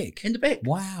 Yeah. In the BIC? In the BIC.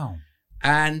 Wow.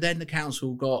 And then the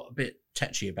council got a bit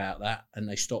tetchy about that and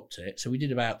they stopped it. So we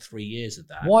did about 3 years of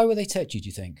that. Why were they tetchy, do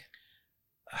you think?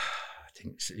 I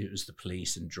think it was the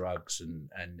police and drugs and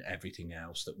everything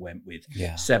else that went with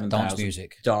 7,000 dance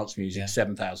music,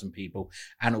 7,000 people,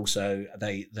 and also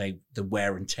the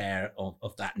wear and tear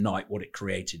of that night, what it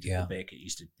created in the BIC. It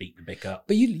used to beat the BIC up.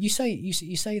 But you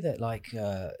say that like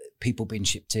people being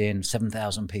shipped in,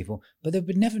 7,000 people, but there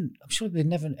would never. I'm sure there was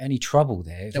never any trouble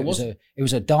there. It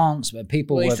was a dance, but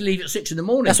people used to leave at 6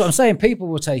 a.m. That's what I'm saying. People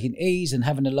were taking ease and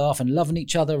having a laugh and loving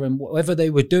each other, and whatever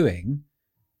they were doing.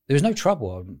 There was no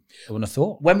trouble, I wouldn't have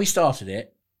thought. When we started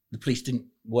it, the police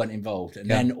weren't involved. And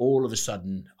then all of a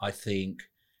sudden, I think,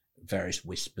 various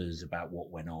whispers about what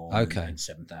went on and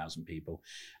 7,000 people.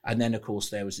 And then, of course,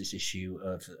 there was this issue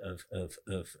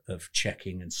of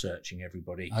checking and searching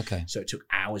everybody. Okay. So it took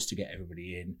hours to get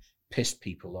everybody in, pissed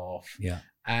people off. Yeah.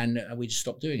 And we just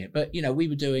stopped doing it. But, we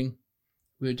were doing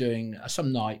We were doing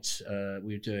some nights.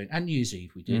 We were doing, and New Year's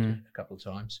Eve we did a couple of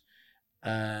times.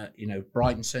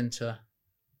 Brighton Centre,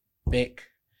 Bick,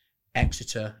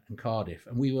 Exeter, and Cardiff,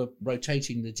 and we were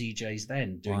rotating the DJs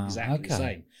then, doing exactly the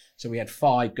same. So we had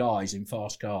 5 guys in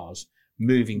fast cars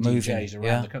moving DJs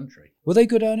around the country. Were they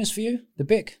good earners for you? The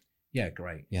Bick? Yeah,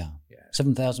 great. Yeah.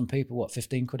 7,000 people. What,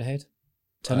 15 quid a head?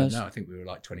 Tenors? No, I think we were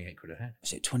like 28 quid a head.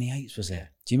 Was it 28? Was it?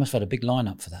 So you must have had a big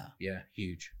lineup for that. Yeah,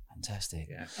 huge. Fantastic.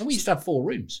 Yeah, and we used to have 4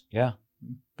 rooms. Yeah.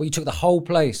 But you took the whole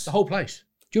place. The whole place.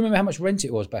 Do you remember how much rent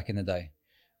it was back in the day?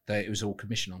 It was all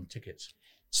commission on tickets.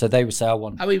 So they would say, I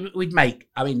want... I mean, we'd make...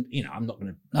 I mean, I'm not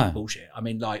going to bullshit. I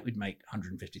mean, like, we'd make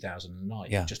 150,000 a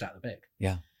night just out of the Bick.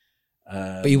 Yeah.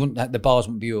 But you wouldn't... The bars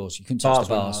wouldn't be yours. You couldn't touch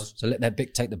the bars. So let their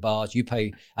Bick take the bars. You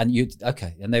pay... And you...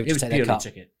 Okay. And they would just take their cut.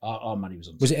 Ticket. Our money was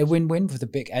on Was it a win-win for the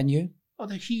Bick and you? Oh,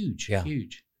 they're huge. Yeah.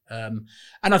 Huge. And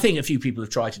I think a few people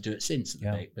have tried to do it since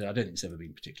the Bick, but I don't think it's ever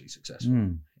been particularly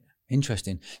successful.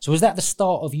 Interesting. So was that the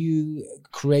start of you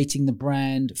creating the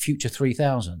brand Future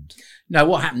 3000? No,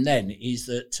 what happened then is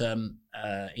that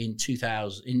in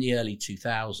the early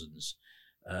 2000s,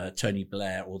 Tony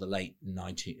Blair, or the late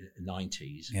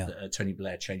 90s, Tony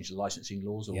Blair changed the licensing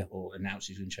laws or announced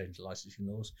he was going to change the licensing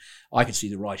laws. I could see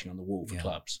the writing on the wall for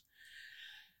clubs.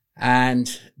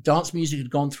 And dance music had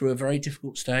gone through a very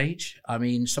difficult stage. I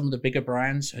mean, some of the bigger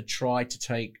brands had tried to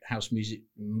take house music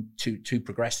too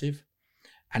progressive.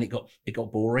 And it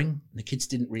got boring. The kids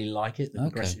didn't really like it,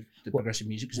 the progressive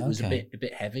music, because it was a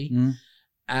bit heavy.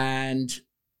 And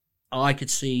I could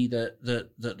see that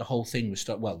the whole thing was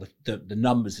the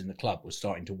numbers in the club were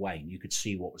starting to wane. You could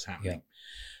see what was happening.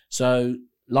 So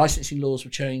licensing laws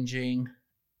were changing.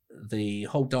 The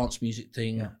whole dance music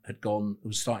thing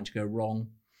was starting to go wrong.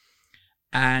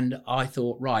 And I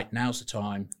thought, right, now's the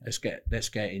time. Let's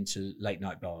get into late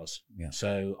night bars. Yeah.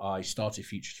 So I started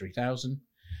Future 3000.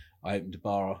 I opened a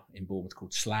bar in Bournemouth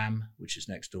called Slam, which is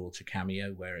next door to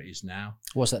Cameo, where it is now.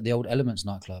 What's that, the old Elements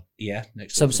nightclub? Yeah,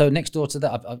 next door. So next door to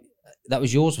that, that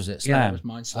was yours, was it? Slam? Yeah, that was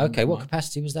mine. Slam okay, what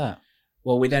capacity was that?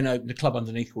 Well, we then opened a club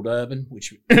underneath called Urban,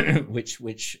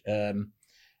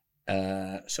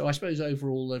 so I suppose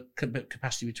overall the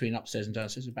capacity between upstairs and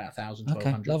downstairs is about 1,000,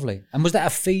 1,200. Okay, lovely. And was that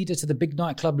a feeder to the big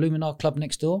nightclub, Luminar Club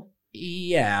next door?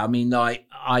 Yeah, I mean,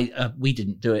 we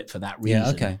didn't do it for that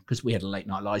reason, because we had a late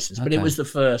night license, but it was the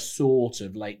first sort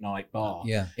of late night bar.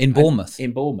 Yeah, in Bournemouth.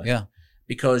 Yeah,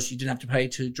 because you didn't have to pay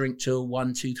to drink till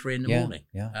 1, 2, 3 in the morning.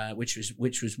 Yeah, which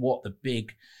was what the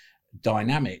big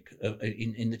dynamic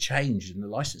in the change in the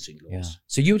licensing laws. Yeah.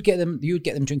 So you would get them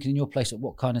drinking in your place at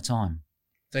what kind of time?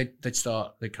 They'd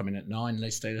come in at 9 and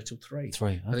they'd stay there till 3. 3.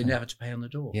 Okay. But they never had to pay on the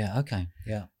door. Yeah. Okay.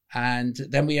 Yeah. And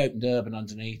then we opened Urban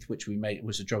underneath, which we made. It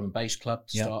was a drum and bass club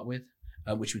to start with,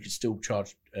 which we could still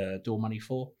charge door money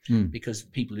for, because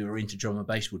people who were into drum and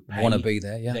bass would pay. Want to be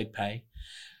there, yeah. They'd pay.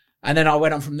 And then I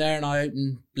went on from there and I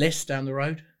opened Bliss down the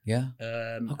road. Yeah.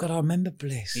 Oh God, I remember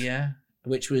Bliss. Yeah,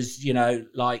 which was,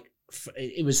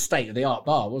 it was state-of-the-art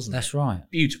bar, wasn't it? That's right.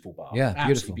 Beautiful bar. Yeah,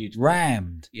 beautiful.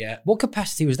 Rammed. Yeah. What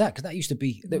capacity was that? Because that used to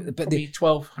be... Probably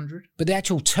 1,200. But the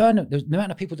actual turn, the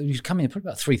amount of people that used to come in, probably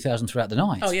about 3,000 throughout the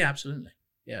night. Oh, yeah, absolutely.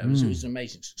 Yeah, it was an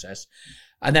amazing success.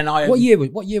 And then What year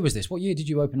was this? What year did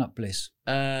you open up Bliss?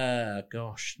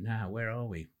 Gosh, now, where are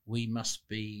we? We must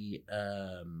be...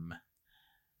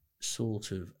 sort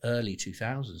of early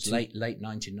 2000s, late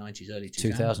 1990s, early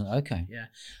 2000s. Okay. Yeah.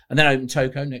 And then I opened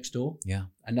Tycoon next door. Yeah.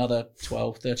 Another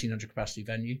 1,300 capacity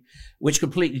venue, which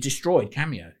completely destroyed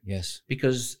Cameo. Yes.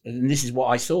 Because, and this is what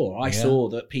I saw. I saw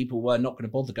that people were not going to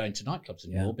bother going to nightclubs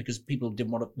anymore because people didn't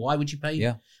want to, why would you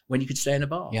pay when you could stay in a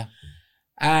bar? Yeah.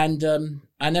 And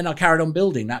then I carried on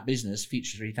building that business,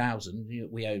 Future 3000.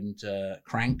 We owned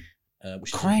Crank,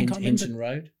 which is in Hinton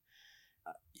Road.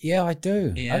 Yeah, I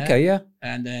do. Yeah. Okay, yeah.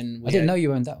 And then I didn't know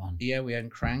you owned that one. Yeah, we owned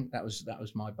Crank. That was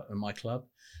my club.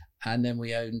 And then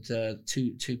we owned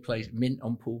two places, Mint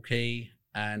on Pool Quay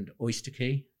and Oyster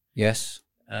Quay. Yes.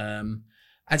 And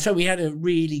so we had a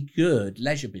really good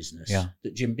leisure business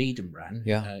that Jim Beedham ran.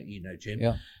 Yeah. Jim.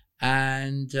 Yeah.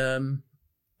 And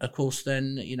of course,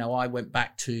 then I went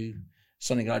back to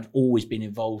something I'd always been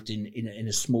involved in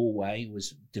a small way,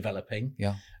 was developing.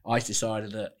 Yeah. I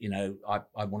decided that,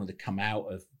 I wanted to come out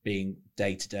of being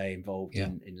day-to-day involved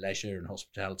in leisure and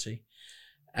hospitality,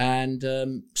 and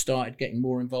started getting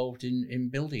more involved in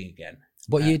building again.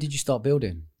 What year did you start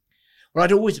building? Well,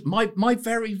 I'd always, my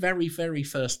very, very, very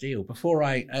first deal before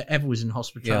I ever was in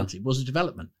hospitality was a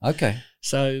development. Okay.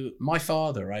 So my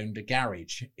father owned a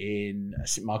garage in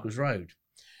St Michael's Road,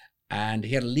 and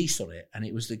he had a lease on it, and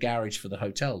it was the garage for the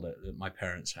hotel that my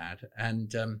parents had.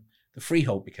 And the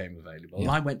freehold became available.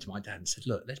 And I went to my dad and said,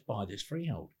 look, let's buy this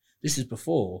freehold. This is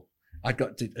before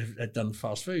I'd done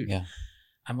fast food. Yeah.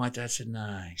 And my dad said,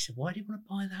 no. He said, why do you want to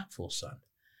buy that for, son?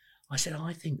 I said,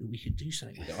 I think that we could do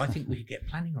something with it. I think we could get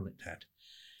planning on it, Dad.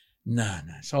 No.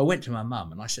 So I went to my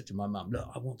mum and I said to my mum, look,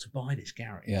 I want to buy this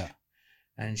garage. Yeah.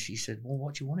 And she said, well,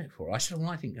 what do you want it for? I said, well,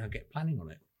 I think I'll get planning on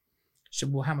it. She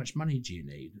said, well, how much money do you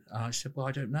need? And I said, well,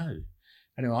 I don't know.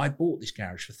 Anyway, I bought this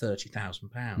garage for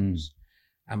 £30,000.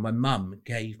 And my mum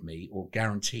gave me, or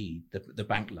guaranteed, the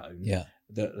bank loan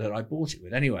that I bought it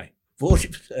with. Anyway, bought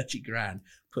it for 30 grand,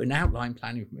 put an outline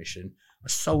planning permission. I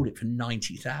sold it for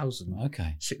 90,000.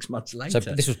 Okay. 6 months later.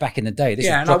 So this was back in the day.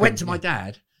 And I went to my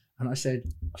dad and I said,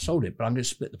 I sold it, but I'm going to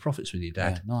split the profits with you,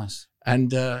 Dad. Yeah, nice.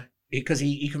 And because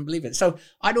he couldn't believe it. So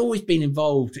I'd always been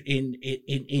involved in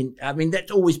I mean,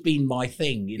 that's always been my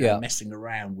thing, you know, messing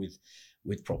around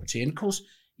with property. And of course,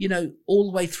 you know,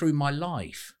 all the way through my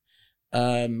life,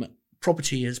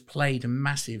 property has played a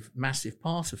massive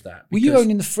part of that. Were you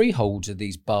owning the freeholds of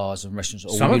these bars and restaurants?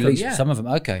 Or some of them, yeah. Some of them,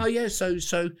 okay. Oh yeah,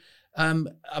 so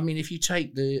I mean, if you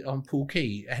take on Poole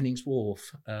Quay, Hennings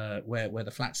Wharf, where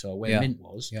the flats are, where Mint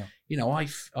was, you know,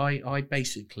 I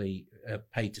basically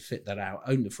paid to fit that out,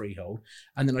 owned the freehold,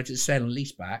 and then I did sale and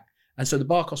lease back, and so the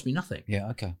bar cost me nothing. Yeah,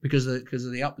 okay. Because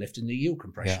of the uplift in the yield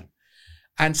compression,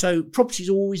 and so property's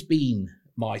always been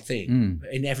my thing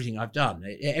in everything I've done.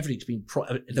 Everything's been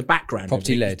the background.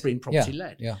 Property led. Been property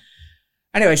led. Yeah.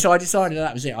 Anyway, so I decided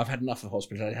that was it. I've had enough of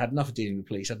hospitality. I had enough of dealing with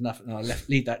police. I had enough, and I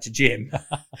leave that to Jim.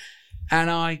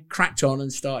 And I cracked on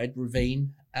and started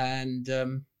Ravine, and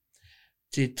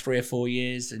did 3 or 4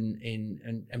 years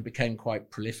and became quite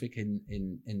prolific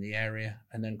in the area.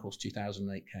 And then, of course,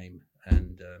 2008 came,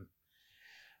 and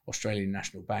Australian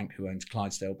National Bank, who owns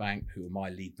Clydesdale Bank, who were my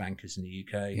lead bankers in the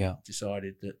UK,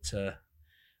 decided that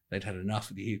they'd had enough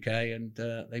of the UK, and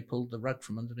they pulled the rug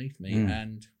from underneath me,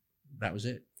 and that was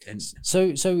it. And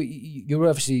so you were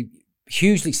obviously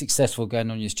hugely successful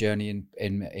going on this journey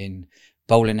in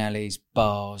bowling alleys,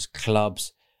 bars,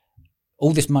 clubs.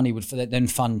 All this money would then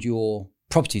fund your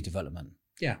property development.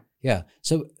 Yeah.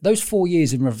 So those 4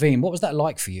 years in Ravine, what was that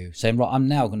like for you? Saying, right, I'm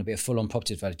now going to be a full-on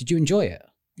property developer. Did you enjoy it?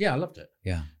 Yeah, I loved it.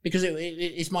 Yeah. Because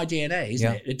it's my DNA,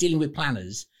 isn't it? Dealing with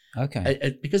planners.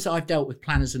 Okay. Because I've dealt with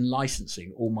planners and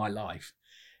licensing all my life,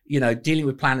 you know, dealing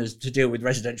with planners to deal with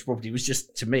residential property was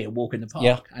just, to me, a walk in the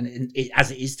park. And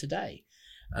as it is today.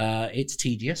 It's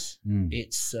tedious.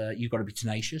 It's you've got to be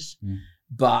tenacious.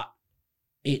 But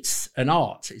it's an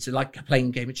art. It's like playing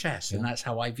a game of chess, and that's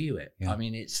how I view it. I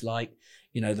mean, it's like,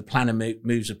 you know, the planner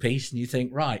moves a piece, and you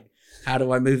think, right, how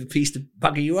do I move a piece to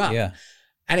bugger you up? Yeah.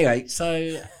 Anyway,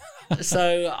 so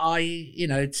I, you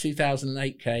know,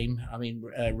 2008 came. I mean,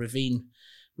 Ravine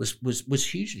was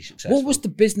hugely successful. What was the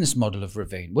business model of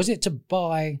Ravine? Was it to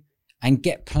buy and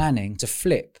get planning to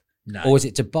flip? No. Or was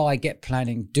it to buy, get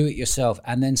planning, do it yourself,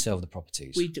 and then sell the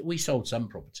properties? We sold some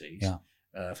properties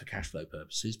for cash flow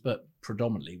purposes, but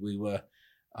predominantly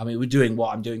we're doing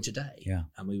what I'm doing today. Yeah.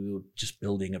 And we were just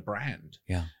building a brand.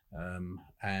 Yeah.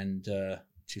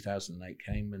 2008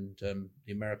 came, and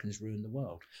the Americans ruined the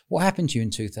world. What happened to you in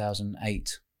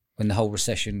 2008 when the whole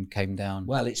recession came down?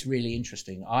 Well, it's really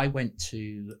interesting. I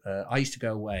used to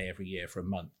go away every year for a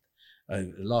month,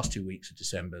 the last 2 weeks of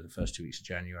December, the first 2 weeks of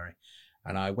January.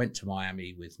 And I went to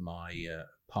Miami with my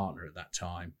partner at that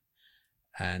time,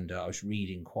 and I was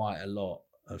reading quite a lot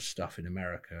of stuff in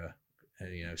America,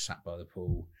 you know, sat by the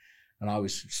pool, and I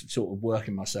was sort of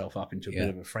working myself up into a bit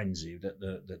of a frenzy that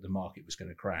the market was going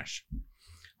to crash.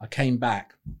 I came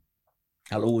back.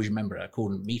 I'll always remember it. I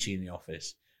called a meeting in the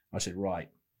office. I said, right,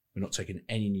 we're not taking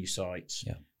any new sites.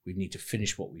 Yeah. We need to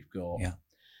finish what we've got. Yeah.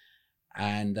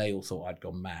 And they all thought I'd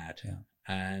gone mad. Yeah.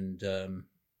 And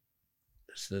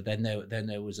so then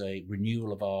there was a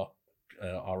renewal of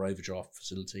our overdraft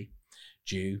facility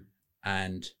due,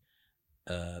 and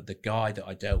the guy that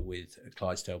I dealt with at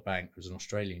Clydesdale Bank was an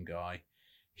Australian guy.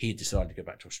 He had decided to go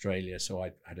back to Australia, so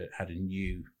I had a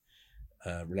new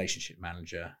relationship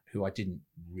manager who I didn't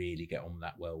really get on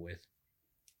that well with,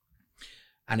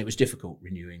 and it was difficult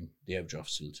renewing the overdraft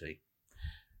facility,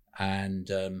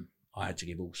 and I had to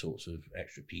give all sorts of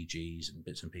extra PGs and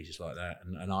bits and pieces like that,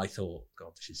 and I thought,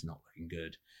 God, this is not looking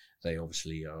good. They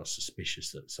obviously are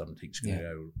suspicious that something's going to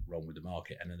go wrong with the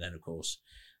market, and then of course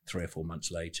 3 or 4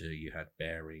 months later you had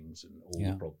bearings and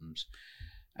all the problems.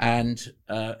 And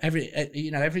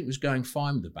everything was going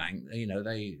fine with the bank. You know,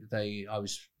 I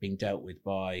was being dealt with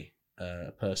by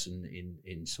a person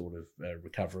in sort of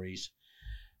recoveries.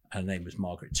 Her name was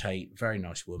Margaret Tate, very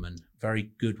nice woman,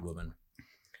 very good woman.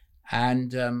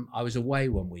 And I was away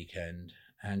one weekend,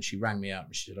 and she rang me up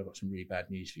and she said, "I've got some really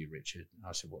bad news for you, Richard." And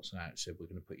I said, "What's that?" She said, "We're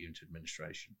going to put you into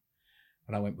administration."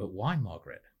 And I went, "But why,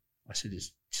 Margaret?" I said,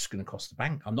 it's just going to cost the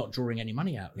bank. I'm not drawing any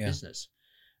money out of the business.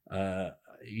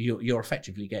 You're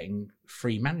effectively getting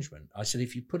free management. I said,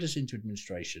 if you put us into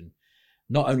administration,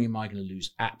 not only am I going to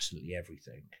lose absolutely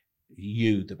everything,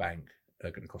 you, the bank, are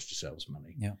going to cost yourselves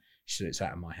money. Yeah. She said, it's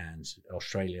out of my hands.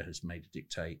 Australia has made a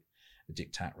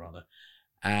diktat rather.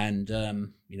 And,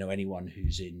 anyone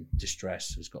who's in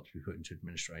distress has got to be put into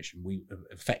administration. We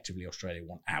effectively, Australia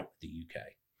want out of the UK.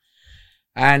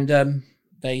 And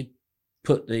they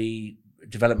put the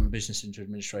development business into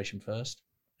administration first,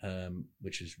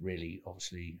 which is really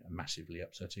obviously massively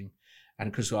upsetting.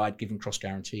 And because I'd given cross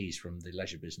guarantees from the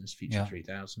leisure business, Future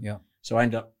 3000. Yeah. So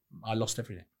I lost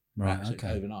everything. Right,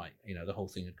 okay. Overnight, the whole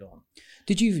thing had gone.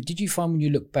 Did you find when you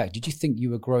look back, did you think you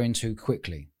were growing too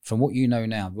quickly from what you know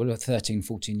now? We're 13,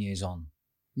 14 years on.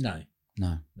 No,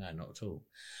 not at all.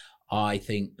 I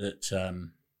think that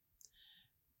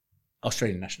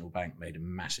Australian National Bank made a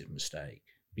massive mistake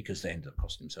because they ended up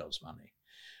costing themselves money.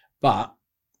 But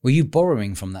were you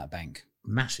borrowing from that bank?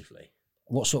 Massively.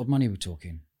 What sort of money were we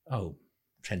talking? Oh,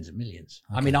 tens of millions.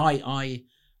 Okay. I mean,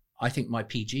 I think my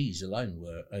PGs alone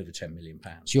were over £10 million.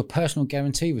 So your personal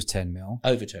guarantee was 10 mil?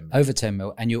 Over 10 mil. Over 10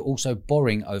 mil. And you're also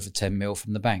borrowing over 10 mil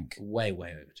from the bank? Way over 10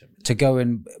 million. To go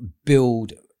and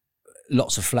build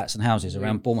lots of flats and houses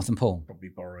around Bournemouth and Poole? Probably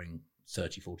borrowing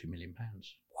 30, 40 million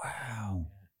pounds. Wow.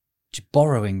 Just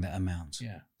borrowing that amount?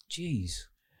 Yeah. Jeez.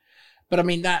 But I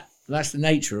mean, that's the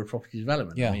nature of property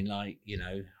development. Yeah. I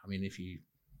mean, if you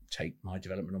take my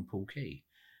development on Poole Quay,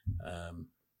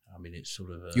 it's sort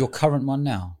of your current one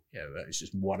now? Yeah, it's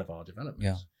just one of our developments.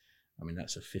 Yeah. I mean,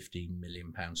 that's a £15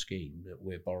 million scheme that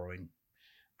we're borrowing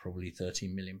probably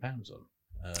 £13 million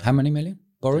on. How many million?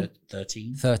 Borrowing?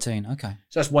 13. 13, okay.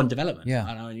 So that's one development. Yeah.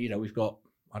 And, we've got,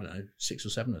 6 or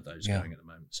 7 of those going at the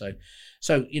moment. So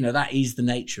that is the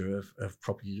nature of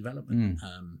property development.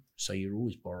 So you're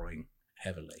always borrowing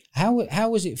heavily. How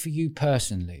was it for you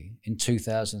personally in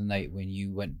 2008 when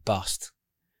you went bust?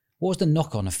 What was the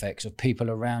knock-on effects of people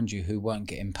around you who weren't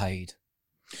getting paid?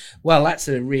 Well, that's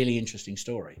a really interesting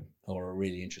story, or a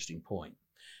really interesting point.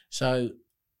 So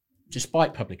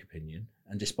despite public opinion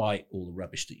and despite all the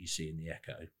rubbish that you see in the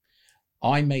Echo,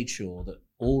 I made sure that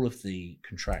all of the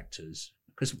contractors,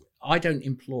 because I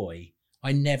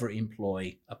never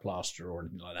employ a plasterer or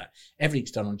anything like that.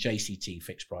 Everything's done on JCT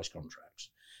fixed price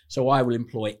contracts. So I will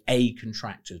employ a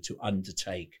contractor to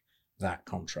undertake that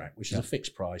contract, which is a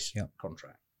fixed price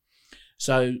contract.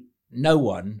 So no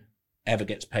one ever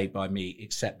gets paid by me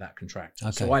except that contractor.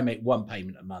 Okay. So I make one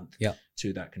payment a month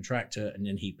to that contractor, and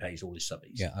then he pays all his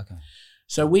subbies. Yeah, okay.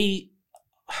 So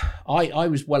I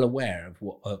was well aware of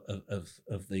what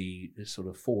of the sort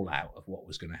of fallout of what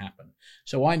was going to happen.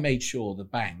 So I made sure the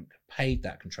bank paid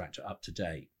that contractor up to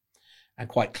date, and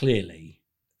quite clearly,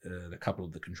 a couple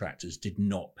of the contractors did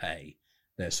not pay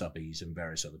their subbies and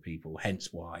various other people. Hence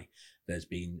why there's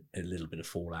been a little bit of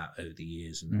fallout over the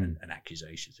years and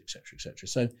accusations, etc., etc.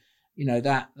 So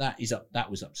that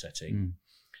was upsetting.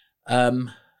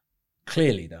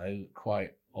 Clearly, though,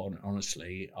 quite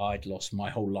honestly, I'd lost my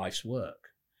whole life's work.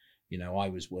 I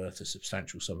was worth a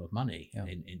substantial sum of money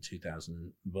in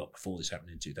 2000. Well, before this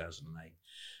happened in 2008,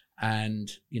 and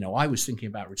I was thinking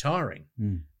about retiring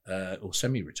or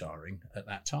semi-retiring at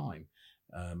that time.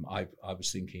 I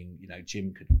was thinking,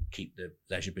 Jim could keep the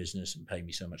leisure business and pay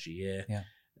me so much a year. Yeah.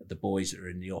 The boys that are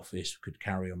in the office could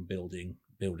carry on building,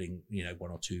 1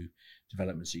 or 2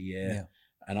 developments a year. Yeah.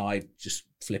 And I just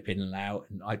flip in and out.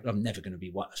 And I'm never going to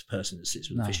be a person that sits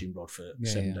with a fishing rod for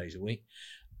 7 days a week.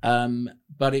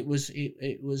 But it was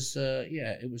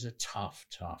a tough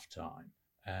time.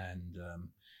 And,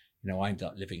 I ended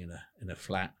up living in a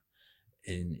flat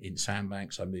in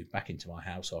Sandbanks. I moved back into my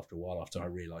house after a while, after I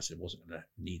realised I wasn't going to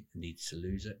need to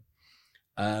lose it.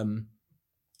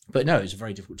 But no, it was a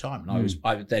very difficult time, and I was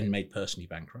then made personally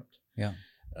bankrupt. Yeah,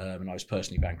 and I was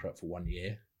personally bankrupt for 1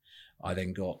 year. I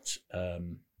then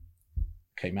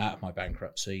came out of my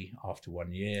bankruptcy after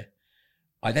 1 year.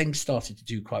 I then started to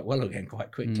do quite well again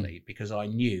quite quickly because I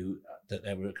knew that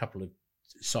there were a couple of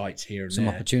sites here and some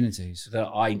there, opportunities that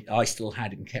I still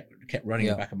had and kept running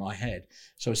in the back of my head.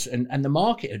 So and the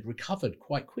market had recovered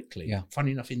quite quickly. Yeah.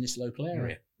 Funny enough, in this local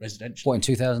area, residential. What, in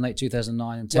 2008,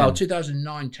 2009, and 10? Well,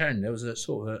 2009, 10, there was a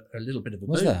sort of a little bit of a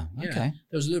boom. Was there? Okay. Yeah,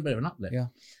 there was a little bit of an uplift. Yeah.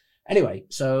 Anyway,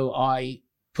 so I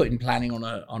put in planning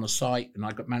on a site, and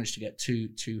I managed to get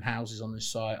two houses on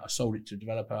this site. I sold it to a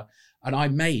developer, and I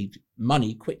made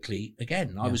money quickly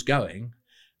again. I was going,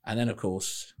 and then of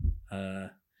course, I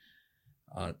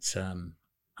don't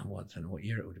know what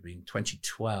year it would have been,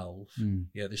 2012.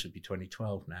 Yeah, this would be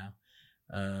 2012 now.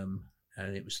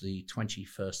 and it was the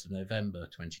 21st of November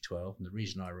 2012. And the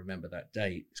reason I remember that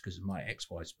date is because of my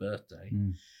ex-wife's birthday.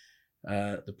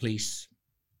 The police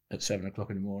at 7 o'clock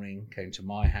in the morning came to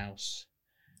my house,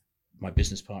 my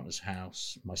business partner's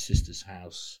house, my sister's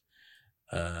house,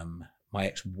 my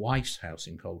ex-wife's house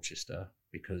in Colchester,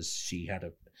 because she had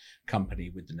a company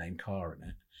with the name Carr in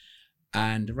it,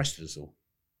 and arrested us all.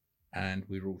 And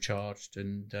we were all charged,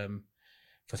 and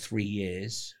for 3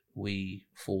 years we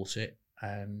fought it,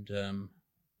 and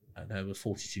there were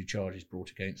 42 charges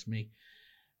brought against me,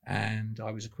 and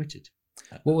I was acquitted.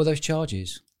 What were those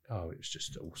charges? Oh, it was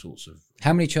just all sorts of...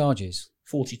 How many charges?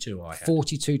 42 I had.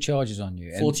 42 charges on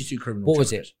you. And 42 criminal what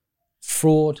charges. Was it?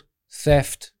 Fraud,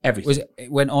 theft? Everything. It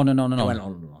went on and on and on? It went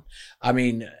on and on. I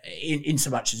mean, in so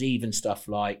much as even stuff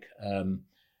like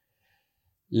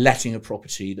letting a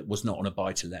property that was not on a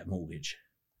buy-to-let mortgage.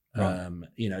 Right.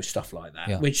 Stuff like that.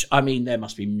 Yeah. Which, I mean, there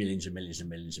must be millions and millions and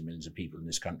millions and millions of people in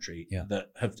this country that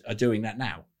are doing that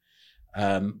now.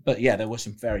 But yeah, there were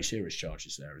some very serious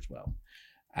charges there as well.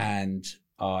 And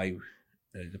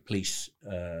the police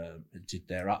did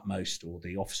their utmost, or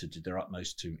the officer did their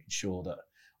utmost to ensure that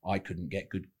I couldn't get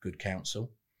good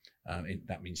counsel.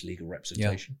 That means legal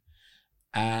representation.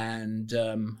 Yeah. And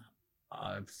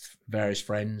various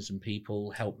friends and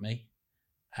people helped me,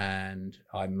 and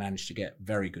I managed to get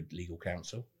very good legal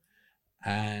counsel.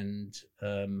 And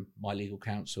my legal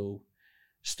counsel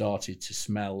started to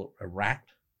smell a rat,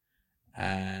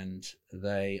 and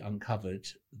they uncovered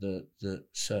that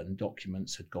certain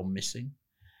documents had gone missing.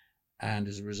 And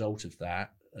as a result of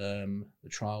that, the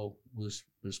trial was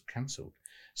cancelled.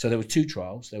 So there were two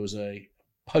trials. There was a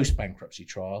post-bankruptcy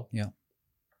trial,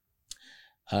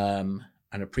 and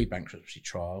a pre-bankruptcy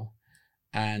trial.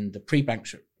 And the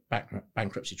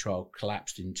pre-bankruptcy trial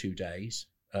collapsed in 2 days.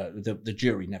 The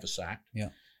jury never sat,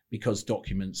 because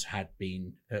documents had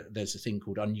been. There's a thing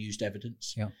called unused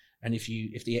evidence, and if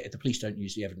the police don't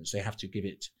use the evidence, they have to give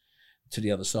it to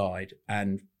the other side.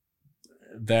 And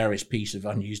various pieces of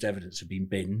unused evidence have been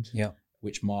binned,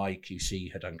 which my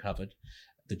QC had uncovered.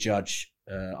 The judge,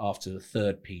 after the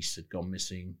third piece had gone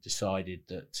missing, decided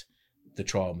that the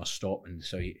trial must stop, and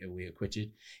so we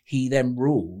acquitted. He then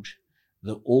ruled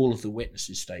that all of the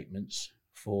witnesses' statements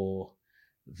for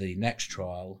the next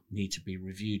trial need to be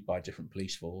reviewed by a different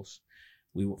police force.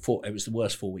 It was the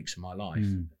worst 4 weeks of my life.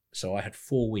 So I had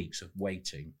 4 weeks of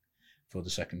waiting for the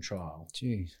second trial.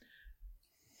 Jeez.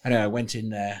 Anyway, I went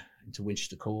into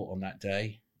Winchester Court on that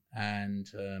day, and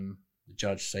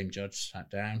the same judge sat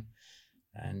down,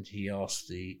 and he asked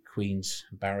the Queen's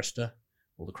barrister,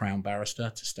 or the Crown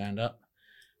barrister, to stand up.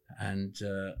 And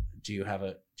do you have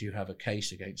a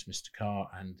case against Mr. Carr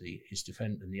and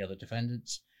the other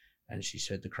defendants? And she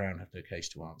said the Crown have no case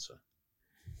to answer,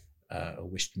 or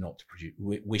wished not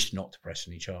to press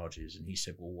any charges. And he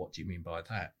said, well, what do you mean by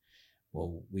that?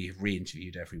 Well, we have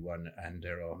re-interviewed everyone, and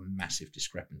there are massive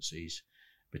discrepancies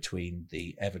between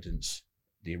the evidence,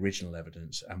 the original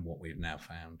evidence, and what we have now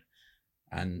found.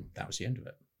 And that was the end of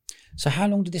it. So how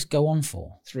long did this go on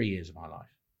for? 3 years of my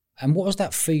life. And what was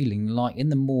that feeling like in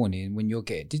the morning when you're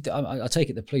I take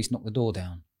it the police knocked the door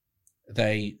down?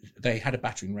 They had a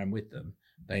battering ram with them.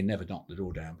 They never knocked the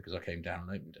door down because I came down and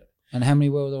opened it. And how many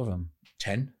were there of them?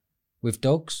 10. With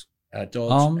dogs? Dogs,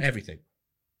 armed? Everything.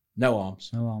 No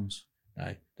arms. No arms.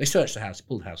 No. They searched the house,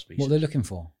 pulled the house pieces. What are they looking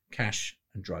for? Cash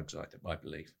and drugs, I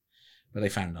believe. But they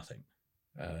found nothing.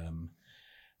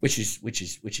 Which is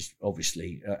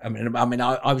obviously.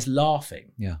 I was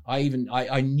laughing. Yeah.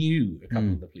 I knew a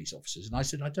couple of the police officers, and I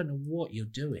said, I don't know what you're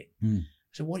doing.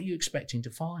 So what are you expecting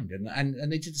to find?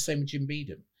 And they did the same with Jim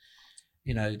Beedham.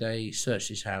 They searched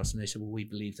his house, and they said, well, we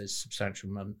believe there's substantial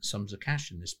sums of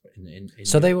cash in this.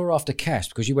 So they were after cash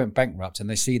because you went bankrupt, and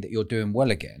they see that you're doing well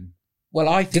again.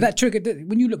 Well, did that trigger?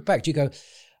 When you look back, do you go,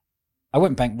 I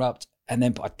went bankrupt, and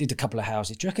then I did a couple of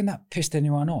houses. Do you reckon that pissed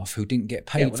anyone off who didn't get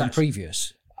paid from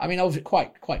previous? I mean,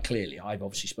 quite clearly, I've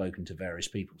obviously spoken to various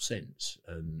people since,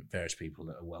 and various people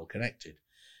that are well connected.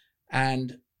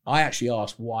 And I actually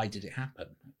asked, why did it happen?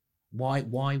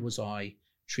 Why was I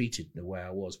treated the way I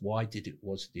was? Why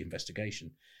was the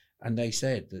investigation? And they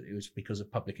said that it was because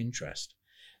of public interest.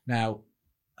 Now,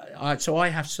 I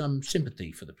have some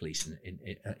sympathy for the police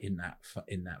in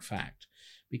that fact,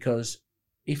 because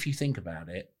if you think about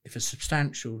it, if a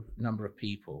substantial number of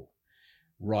people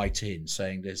write in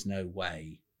saying there's no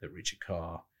way that Richard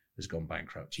Carr has gone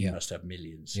bankrupt, you must have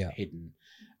millions hidden,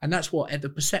 and that's what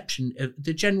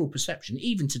the general perception,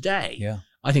 even today,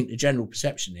 I think the general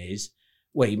perception is,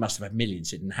 well, he must have had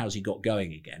millions hidden. How's he got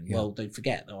going again? Yeah. Well, don't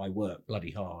forget that I work bloody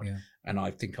hard, and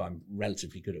I think I'm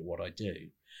relatively good at what I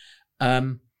do.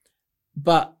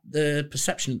 But the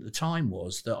perception at the time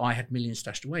was that I had millions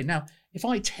stashed away. Now, if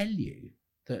I tell you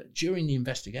that during the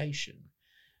investigation,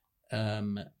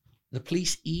 the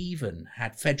police even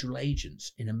had federal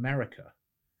agents in America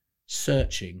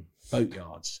searching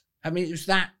boatyards. I mean, it was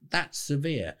that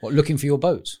severe. What, looking for your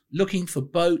boats? Looking for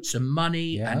boats and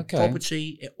money and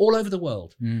property all over the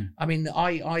world. I mean,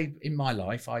 I in my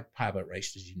life, I powerboat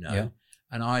raced, as you know,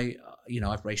 and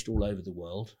I've raced all over the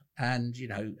world. And,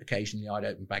 occasionally I'd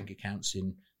open bank accounts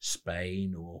in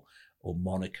Spain or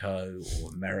Monaco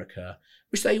or America,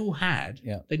 which they all had.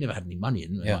 Yeah. They never had any money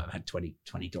in them. They might have had $20 in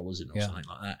it or something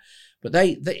like that. But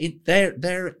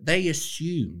they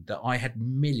assumed that I had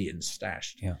millions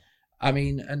stashed. Yeah. I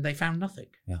mean, and they found nothing.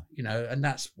 Yeah. And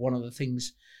that's one of the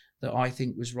things that I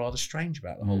think was rather strange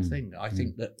about the whole thing. I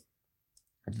think that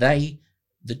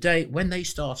the day when they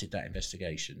started that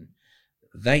investigation,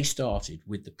 they started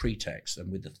with the pretext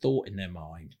and with the thought in their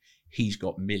mind, he's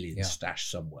got millions stashed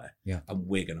somewhere and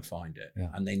we're going to find it. Yeah.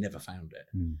 And they never found it.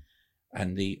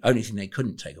 And the only thing they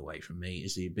couldn't take away from me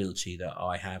is the ability that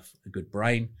I have a good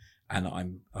brain and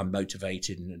I'm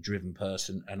motivated and a driven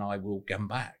person and I will come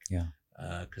back. Yeah.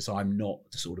 Because I'm not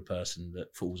the sort of person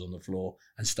that falls on the floor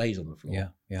and stays on the floor. Yeah.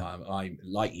 Yeah. I'm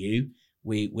like you.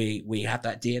 We have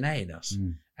that DNA in us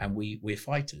and we're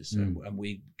fighters and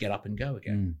we get up and go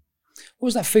again. What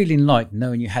was that feeling like,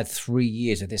 knowing you had 3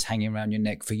 years of this hanging around your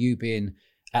neck, for you being,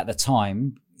 at the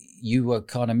time, you were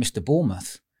kind of Mr.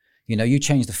 Bournemouth. You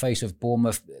changed the face of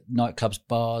Bournemouth, nightclubs,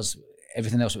 bars,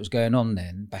 everything else that was going on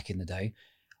then, back in the day.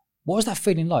 What was that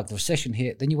feeling like? The recession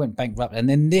hit, then you went bankrupt, and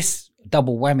then this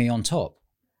double whammy on top.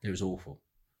 It was awful.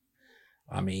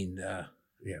 I mean,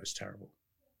 it was terrible.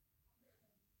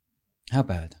 How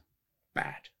bad?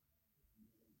 Bad.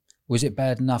 Was it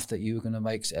bad enough that you were going to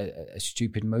make a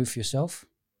stupid move for yourself?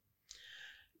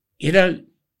 It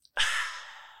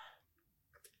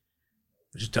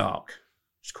was dark.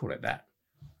 Let's call it that.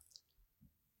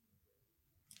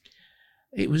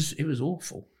 It was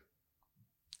awful,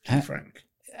 to be frank.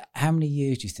 How many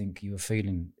years do you think you were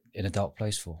feeling in a dark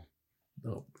place for?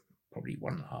 Well, probably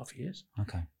 1.5 years.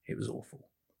 Okay. It was awful.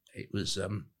 It was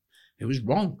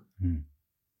wrong.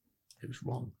 It was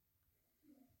wrong.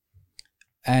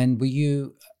 And were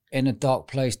you in a dark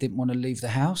place, didn't want to leave the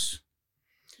house?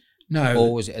 No.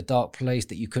 Or was it a dark place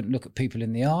that you couldn't look at people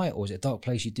in the eye? Or was it a dark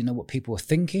place you didn't know what people were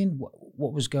thinking?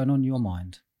 What was going on in your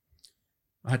mind?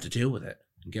 I had to deal with it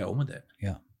and get on with it.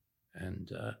 Yeah. And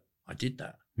I did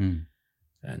that. And,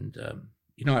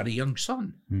 I had a young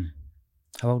son.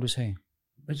 How old was he? He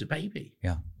was a baby.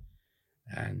 Yeah.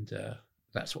 And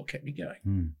that's what kept me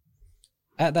going.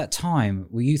 At that time,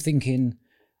 were you thinking,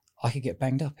 I could get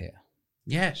banged up here?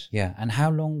 Yes. Yeah. And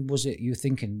how long was it you were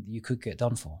thinking you could get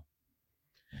done for?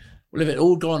 Well, if it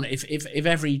all gone, if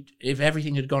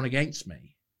everything had gone against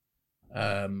me,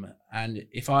 and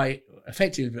if I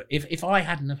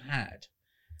hadn't have had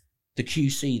the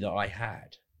QC that I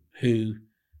had, who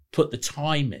put the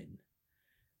time in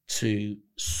to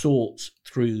sort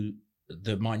through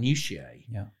the minutiae,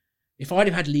 if I'd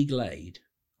have had legal aid,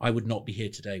 I would not be here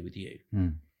today with you.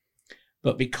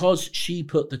 But because she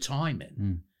put the time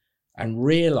in and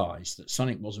realised that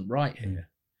something wasn't right here,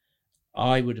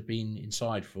 I would have been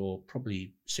inside for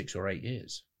probably 6 or 8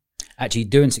 years. Actually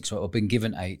doing 6 or been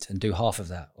given 8 and do half of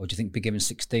that? Or do you think be given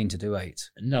 16 to do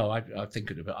 8? No, I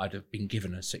think I'd have been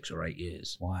given a 6 or 8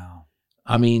 years. Wow.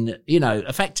 I mean,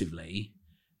 effectively,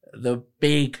 the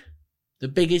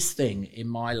biggest thing in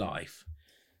my life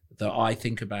that I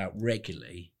think about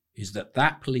regularly is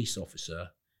that police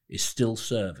officer is still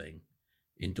serving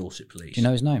in Dorset Police. Do you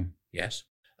know his name? Yes.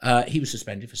 He was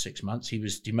suspended for 6 months. He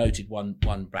was demoted one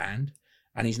band,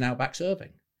 and he's now back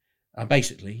serving.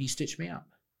 Basically, he stitched me up.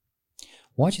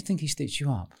 Why do you think he stitched you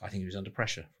up? I think he was under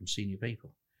pressure from senior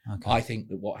people. Okay. I think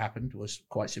that what happened was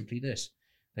quite simply this.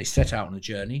 They set out on a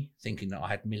journey thinking that I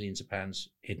had millions of pounds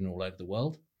hidden all over the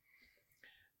world.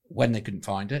 When they couldn't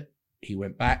find it, he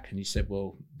went back and he said,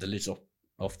 well, the lid's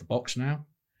off the box now,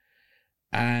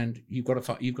 and you've got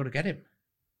to get him.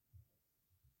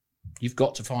 You've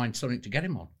got to find something to get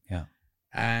him on. Yeah.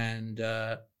 And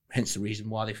hence the reason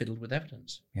why they fiddled with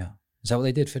evidence. Yeah. Is that what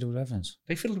they did, fiddle with evidence?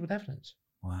 They fiddled with evidence.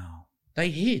 Wow. They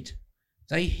hid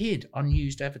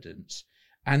unused evidence,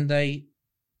 and they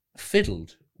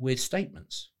fiddled with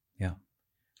statements. Yeah.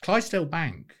 Clydesdale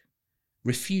Bank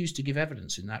refused to give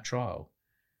evidence in that trial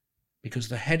because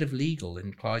the head of legal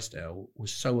in Clydesdale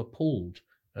was so appalled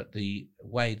at the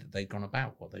way that they'd gone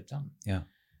about what they'd done. Yeah.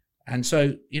 And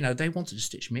so, they wanted to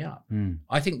stitch me up.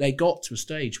 I think they got to a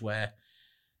stage where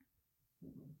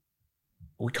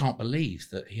we can't believe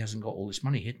that he hasn't got all this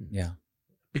money hidden. Yeah.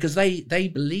 because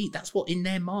they believe that's what in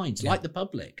their minds, Yeah. like the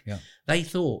public. Yeah. They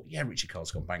thought, yeah, Richard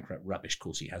Carr's gone bankrupt. Rubbish. Of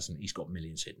course he hasn't. He's got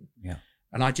millions hidden. Yeah.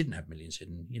 And I didn't have millions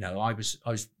hidden. You know, I was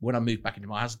when I moved back into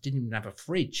my house, I didn't even have a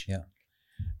fridge. Yeah.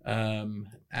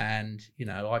 And you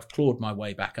know, I've clawed my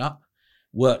way back up,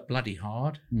 worked bloody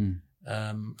hard.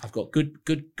 I've got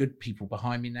good people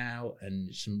behind me now,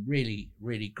 and some really,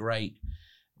 really great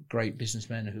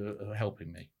businessmen who are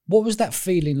helping me. What was that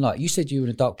feeling like? You said you were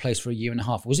in a dark place for a year and a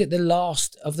half. Was it the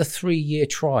last of the 3-year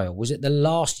trial? Was it the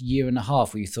last year and a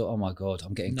half where you thought, oh my God,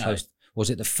 I'm getting close? Was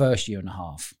it the first year and a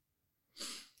half?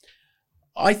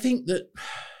 I think that,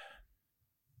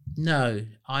 no,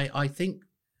 I think,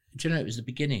 do you know, it was the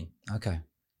beginning. Okay.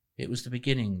 It was the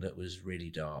beginning that was really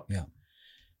dark. Yeah.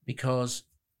 Because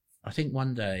I think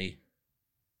one day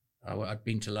I'd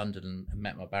been to London and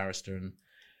met my barrister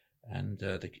and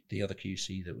the other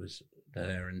QC that was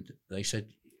there, and they said,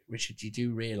 Richard, you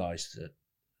do realise that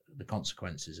the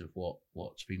consequences of what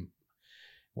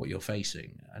you're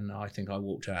facing? And I think I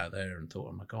walked out there and thought,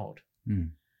 oh my God.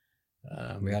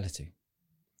 Reality.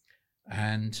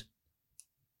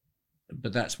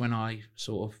 But that's when I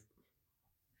sort of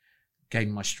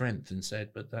gained my strength and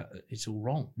said, but that it's all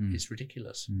wrong. It's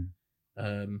ridiculous.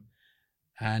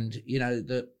 And you know,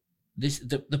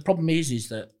 the problem is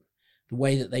that the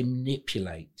way that they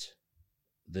manipulate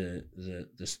the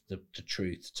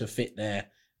truth to fit their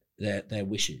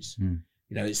wishes.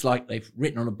 You know, it's like they've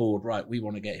written on a board, right, we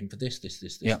want to get him for this,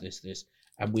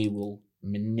 and we will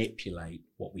manipulate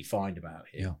what we find about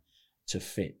him to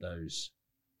fit those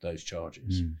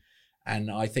charges.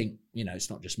 And I think, you know, it's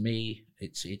not just me.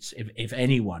 It's if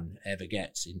anyone ever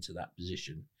gets into that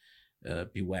position,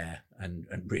 beware and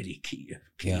really keep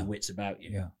your wits about you.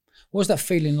 Yeah. What was that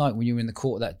feeling like when you were in the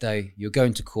court that day? You're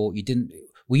going to court.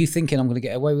 Were you thinking, I'm going to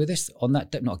get away with this on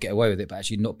that day? Not get away with it, but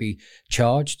actually not be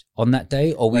charged on that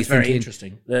day? Or were you thinking... very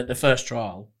interesting. The first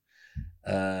trial,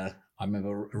 I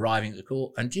remember arriving at the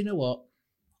court, and do you know what?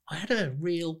 I had a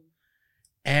real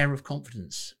air of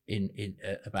confidence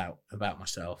about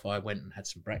myself. I went and had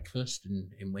some breakfast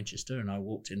in Winchester, and I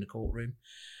walked in the courtroom,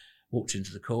 walked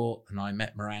into the court, and I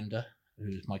met Miranda,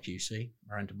 who was my QC,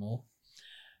 Miranda Moore.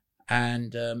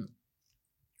 And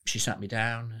she sat me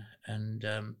down and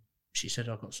she said,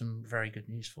 I've got some very good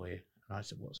news for you. And I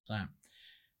said, what's that?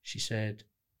 She said,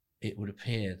 it would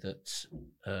appear that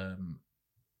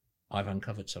I've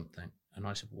uncovered something. And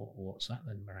I said, what's that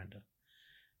then, Miranda?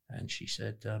 And she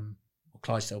said,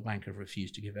 Clydesdale Bank have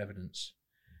refused to give evidence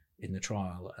in the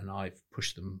trial, and I've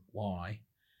pushed them why.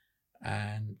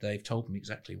 And they've told me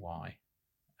exactly why.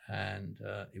 And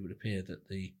it would appear that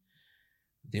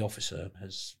the officer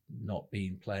has not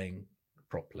been playing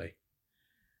properly.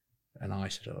 And I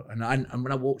said, and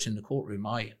when I walked in the courtroom,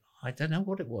 I don't know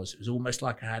what it was. It was almost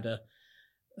like I had a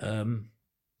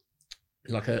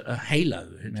halo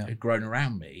had grown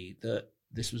around me that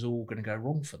this was all going to go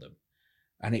wrong for them.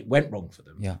 And it went wrong for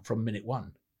them from minute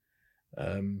one.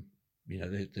 You know,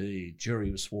 the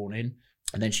jury was sworn in,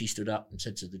 and then she stood up and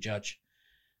said to the judge,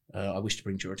 I wish to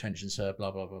bring to your attention, sir,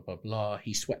 blah, blah, blah, blah, blah.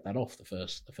 He swept that off, the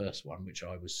first one, which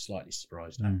I was slightly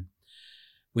surprised at.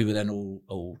 We were then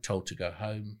all told to go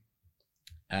home,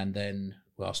 and then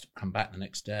we asked to come back the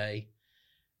next day,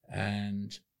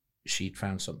 and she'd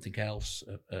found something else,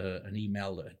 an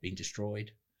email that had been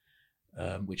destroyed,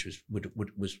 which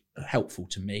was helpful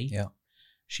to me. Yeah.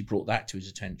 She brought that to his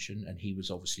attention, and he was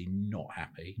obviously not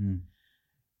happy,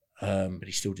 but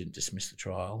he still didn't dismiss the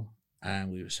trial, and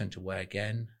we were sent away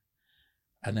again.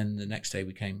 And then the next day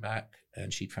we came back,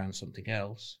 and she'd found something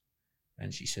else,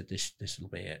 and she said, this will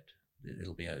be it.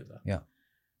 It'll be over. Yeah.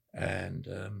 And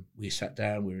we sat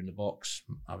down, we were in the box.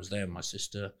 I was there with my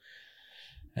sister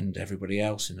and everybody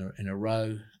else in a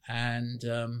row, and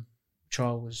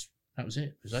trial that was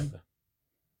it. It was over.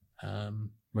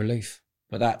 Relief.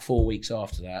 But that 4 weeks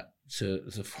after that, to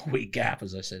the 4-week gap,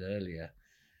 as I said earlier,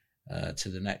 to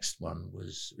the next one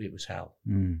was hell.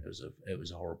 It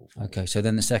was a horrible 4 weeks. Okay, so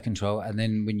then the second trial, and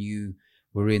then when you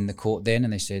were in the court then,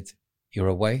 and they said you're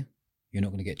away, you're not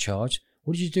going to get charged.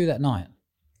 What did you do that night?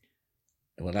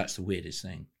 Well, that's the weirdest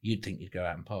thing. You'd think you'd go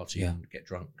out and party and get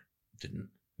drunk. Didn't.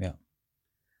 Yeah.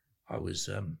 I was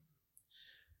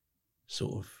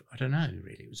sort of, I don't know,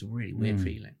 really. It was a really weird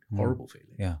feeling, horrible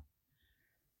feeling. Yeah.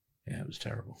 Yeah, it was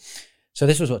terrible. So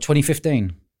this was what,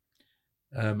 2015?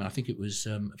 I think it was,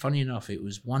 funny enough, it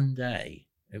was one day.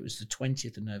 It was the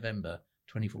 20th of November,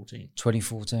 2014.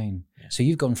 2014. Yeah. So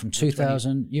you've gone from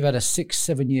 2000, you've had a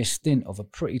 6-7 year stint of a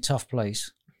pretty tough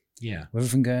place. Yeah. With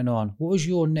everything going on. What was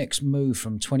your next move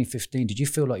from 2015? Did you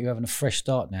feel like you're having a fresh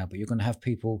start now, but you're going to have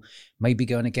people maybe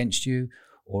going against you?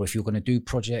 Or if you're going to do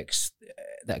projects,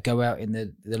 that go out in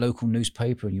the local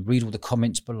newspaper and you read all the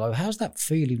comments below. How's that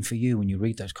feeling for you when you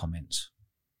read those comments?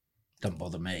 Doesn't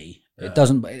bother me. It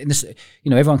doesn't.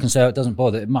 Everyone can say it doesn't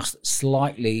bother. It must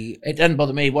slightly. It doesn't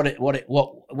bother me.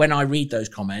 When I read those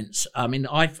comments, I mean,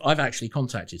 I've actually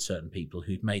contacted certain people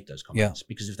who've made those comments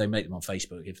because if they make them on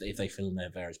Facebook, if they film their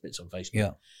various bits on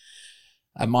Facebook,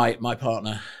 and my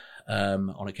partner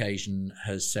on occasion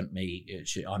has sent me.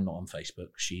 I'm not on Facebook.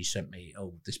 She sent me,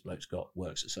 oh, this bloke's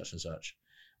works at such and such.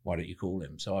 Why don't you call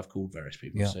him? So I've called various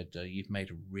people and said, you've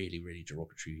made a really, really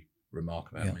derogatory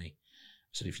remark about me.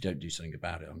 I said, if you don't do something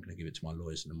about it, I'm going to give it to my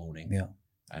lawyers in the morning. Yeah.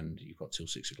 And you've got till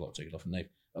 6 o'clock to take it off. And they've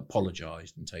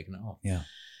apologised and taken it off. Yeah.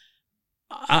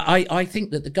 I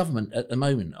think that the government at the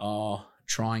moment are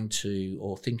trying to,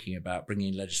 or thinking about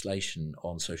bringing legislation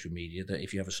on social media that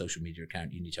if you have a social media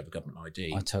account, you need to have a government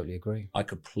ID. I totally agree. I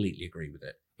completely agree with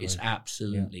it. It's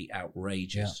absolutely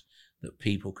outrageous that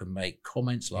people can make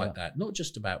comments like that, not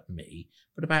just about me,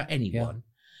 but about anyone,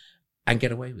 and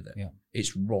get away with it. Yeah.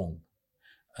 It's wrong.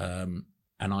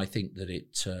 And I think that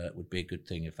it would be a good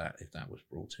thing if that was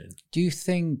brought in. Do you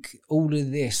think all of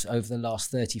this over the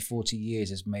last 30, 40 years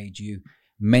has made you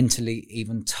mentally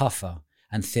even tougher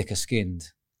and thicker skinned?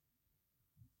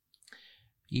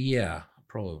 Yeah,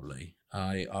 probably.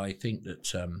 I think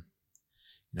that,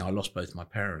 I lost both my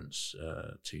parents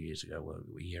 2 years ago, well,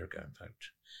 a year ago, in fact.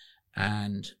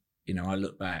 And, I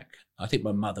look back, I think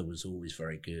my mother was always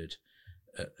very good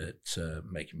at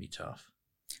making me tough.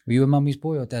 Were you a mummy's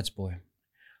boy or dad's boy?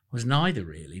 I was neither,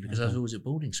 really, because I was always at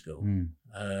boarding school.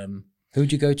 Who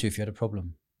would you go to if you had a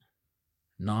problem?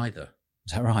 Neither.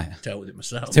 Is that right? Dealt with it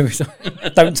myself.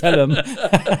 Don't tell them.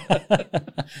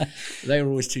 They were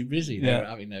always too busy.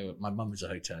 My mum was a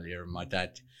hotelier and my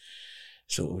dad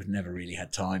sort of never really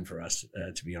had time for us,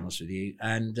 to be honest with you.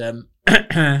 And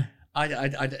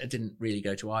I didn't really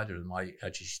go to either of them. I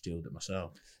just dealt with it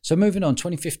myself. So moving on,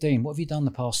 2015, what have you done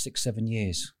the past 6-7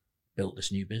 years? Built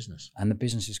this new business. And the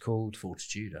business is called?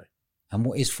 Fortitudo. And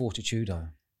what is Fortitudo?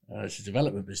 It's a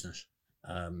development business.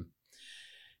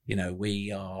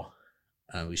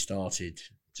 We started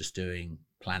just doing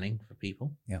planning for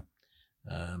people. Yeah.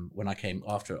 When I came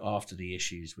after the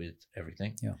issues with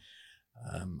everything,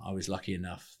 I was lucky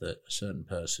enough that a certain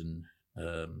person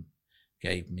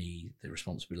gave me the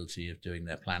responsibility of doing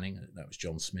their planning. That was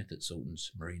John Smith at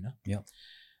Sultan's Marina. Yeah.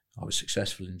 I was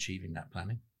successful in achieving that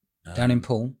planning. Down in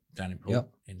Poole? Down in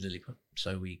Poole, in Lilliput.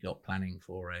 So we got planning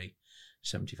for a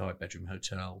 75-bedroom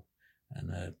hotel and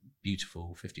a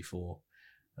beautiful 54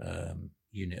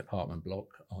 unit apartment block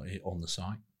on the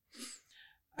site.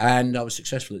 And I was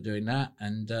successful at doing that.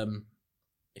 And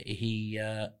he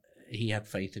had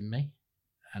faith in me.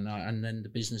 And then the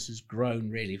business has grown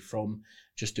really from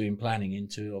just doing planning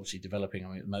into obviously developing. I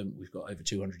mean, at the moment, we've got over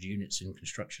 200 units in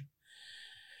construction.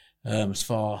 As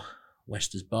far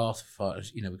west as Bath,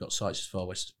 we've got sites as far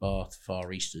west as Bath,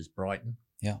 far east as Brighton.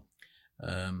 Yeah.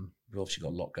 We've obviously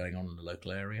got a lot going on in the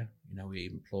local area. We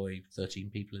employ 13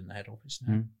 people in the head office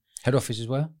now. Mm. Head office as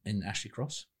well? In Ashley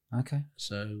Cross. Okay.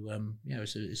 So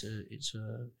it's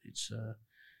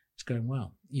going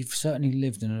well. You've certainly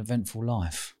lived an eventful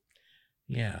life.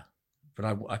 Yeah, but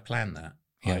I planned that.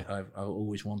 Yeah. I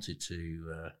always wanted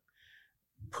to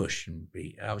push and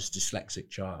be. I was a dyslexic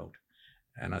child,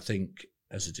 and I think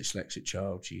as a dyslexic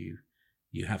child, you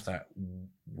have that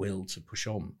will to push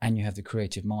on. And you have the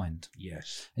creative mind.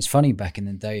 Yes. It's funny, back in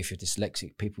the day, if you're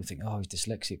dyslexic, people think, oh, he's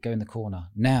dyslexic, go in the corner.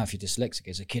 Now, if you're dyslexic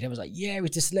as a kid, I was like, yeah,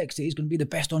 he's dyslexic, he's going to be the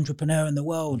best entrepreneur in the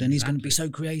world, and he's going to be so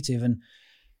creative. And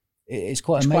it's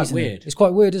quite amazing. Quite weird. It's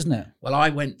quite weird, isn't it? Well, I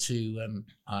went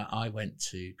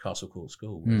to Castle Court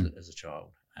School as a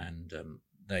child, and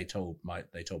they told my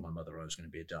mother I was going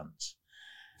to be a dunce.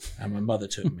 And my mother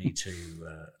took me to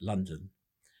London.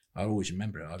 I always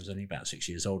remember it. I was only about 6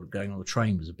 years old. Going on the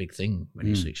train was a big thing when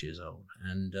you're 6 years old.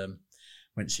 And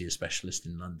went to see a specialist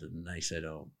in London, and they said,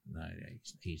 "Oh no,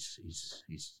 he's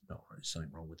not. There's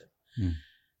something wrong with him."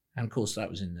 And of course, that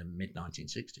was in the mid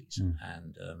 1960s,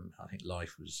 and I think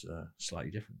life was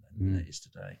slightly different then than it is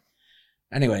today.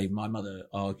 Anyway, my mother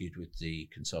argued with the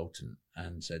consultant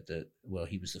and said that, well,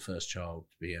 he was the first child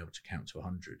to be able to count to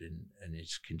 100 in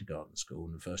his kindergarten school,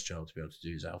 and the first child to be able to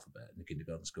do his alphabet in the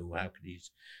kindergarten school. How could he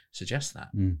suggest that?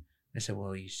 They said,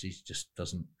 well, he just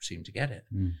doesn't seem to get it.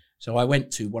 So I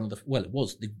went to it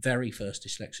was the very first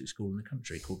dyslexic school in the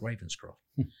country, called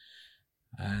Ravenscroft.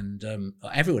 And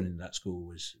everyone in that school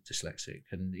was dyslexic.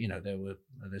 And,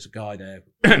 there's a guy there,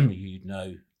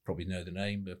 you'd probably know the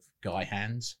name of Guy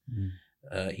Hands.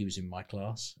 He was in my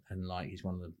class, and he's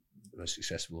one of the most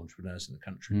successful entrepreneurs in the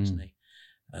country, isn't he?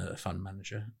 A fund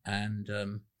manager. And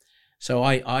So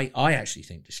I actually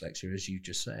think dyslexia, as you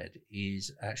just said,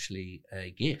 is actually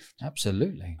a gift.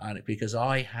 Absolutely. And because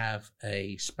I have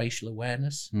a spatial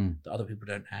awareness that other people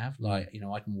don't have. Like, you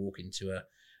know, I can walk into a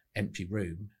empty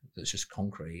room that's just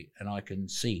concrete and I can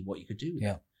see what you could do with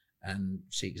it and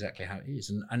see exactly how it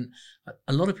is. And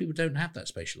a lot of people don't have that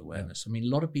spatial awareness. I mean,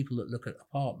 a lot of people that look at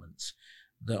apartments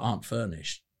that aren't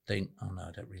furnished think, oh no,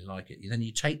 I don't really like it. Then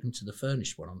you take them to the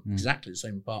furnished one on exactly the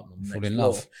same apartment on the Fall next in floor,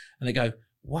 love. and they go,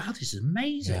 wow, this is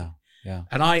amazing. Yeah.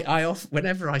 And I often,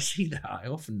 whenever I see that, I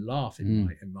often laugh in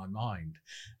my mind,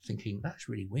 thinking that's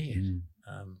really weird.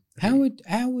 How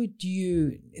would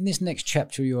you, in this next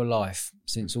chapter of your life,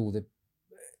 since all the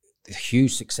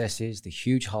huge successes, the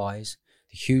huge highs,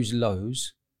 the huge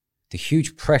lows, the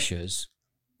huge pressures,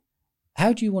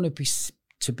 how do you want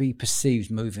to be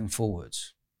perceived moving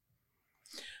forwards?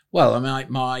 Well, I mean,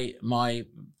 my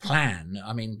plan,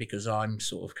 I mean, because I'm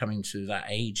sort of coming to that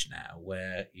age now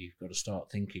where you've got to start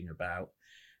thinking about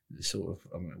the sort of,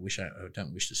 I mean, I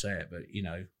don't wish to say it, but, you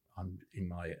know, I'm in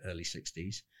my early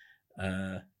 60s.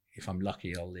 If I'm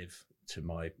lucky, I'll live to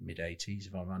my mid-80s.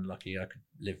 If I'm unlucky, I could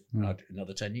live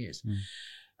another 10 years.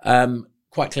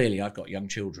 Quite clearly, I've got young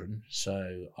children,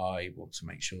 so I want to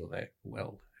make sure they're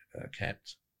well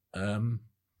kept.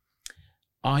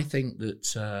 I think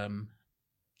that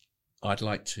I'd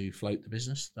like to float the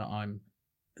business that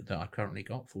I've currently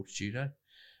got, Fortitudo.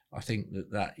 I think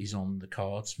that is on the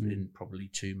cards in probably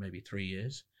 2, maybe 3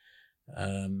 years.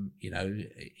 You know,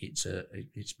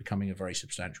 it's becoming a very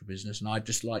substantial business, and I'd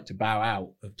just like to bow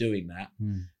out of doing that,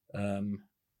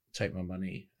 take my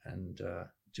money and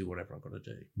do whatever I've got to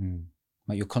do.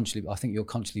 Mate, I think you'll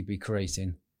constantly be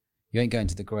creating. You ain't going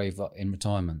to the grave in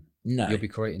retirement. No, you'll be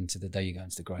creating to the day you go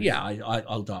into the grave. Yeah,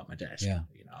 I'll die at my desk. Yeah.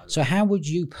 You know, so how would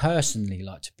you personally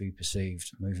like to be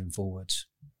perceived moving forwards?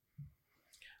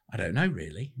 I don't know,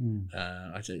 really.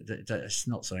 It's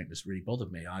not something that's really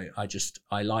bothered me.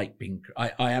 I like being.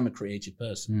 I am a creative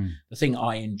person. The thing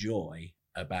I enjoy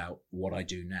about what I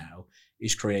do now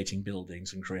is creating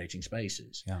buildings and creating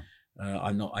spaces. Yeah.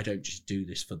 I don't just do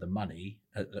this for the money.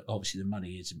 Obviously, the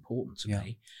money is important to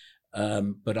me.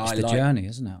 But it's I the like journey,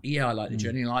 isn't it? Yeah, I like the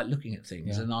journey. I like looking at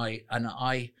things, and I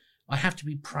have to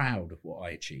be proud of what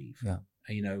I achieve. Yeah.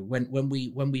 You know, when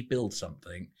we build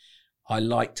something, I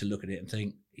like to look at it and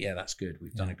think, yeah, that's good.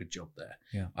 We've done a good job there.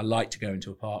 Yeah. I like to go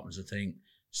into apartments and think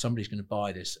somebody's going to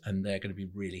buy this and they're going to be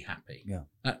really happy. Yeah.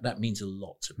 That means a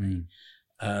lot to me.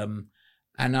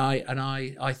 And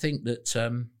I think that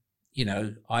you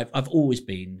know, I've always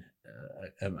been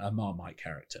a Marmite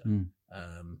character.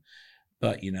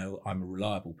 But, you know, I'm a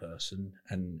reliable person,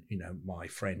 and, you know, my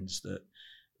friends that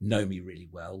know me really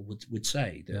well would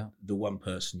say that the one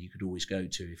person you could always go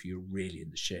to if you're really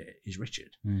in the shit is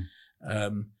Richard.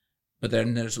 But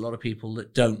then there's a lot of people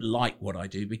that don't like what I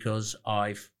do because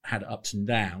I've had ups and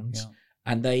downs,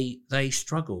 and they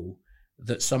struggle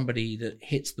that somebody that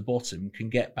hits the bottom can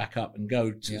get back up and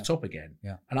go to the top again.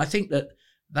 And I think that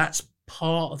that's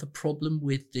part of the problem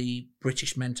with the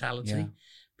British mentality.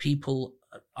 People,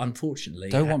 unfortunately,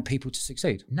 don't want people to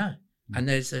succeed. No. And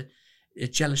there's a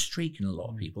jealous streak in a lot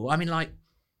of people. I mean, like,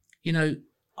 you know,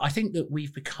 I think that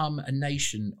we've become a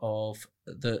nation of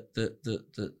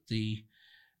the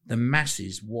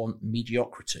masses want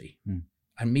mediocrity,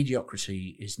 and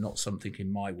mediocrity is not something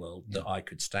in my world that I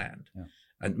could stand.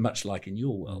 And much like in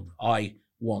your world, I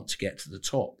want to get to the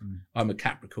top. I'm a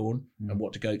Capricorn, and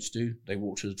what do goats do? They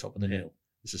walk to the top of the hill.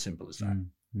 It's as simple as that.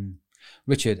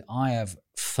 Richard, I have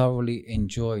thoroughly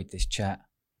enjoyed this chat.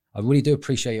 I really do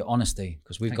appreciate your honesty,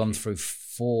 because we've gone through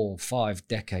 4 or 5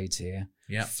 decades here.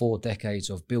 4 decades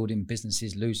of building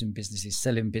businesses, losing businesses,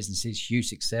 selling businesses, huge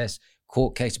success,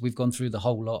 court cases. We've gone through the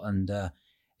whole lot, and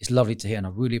it's lovely to hear. And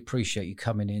I really appreciate you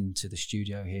coming into the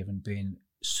studio here and being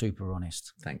super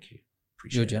honest. Thank you.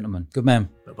 You're a gentleman. Good man.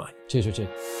 Bye-bye. Cheers, Richard.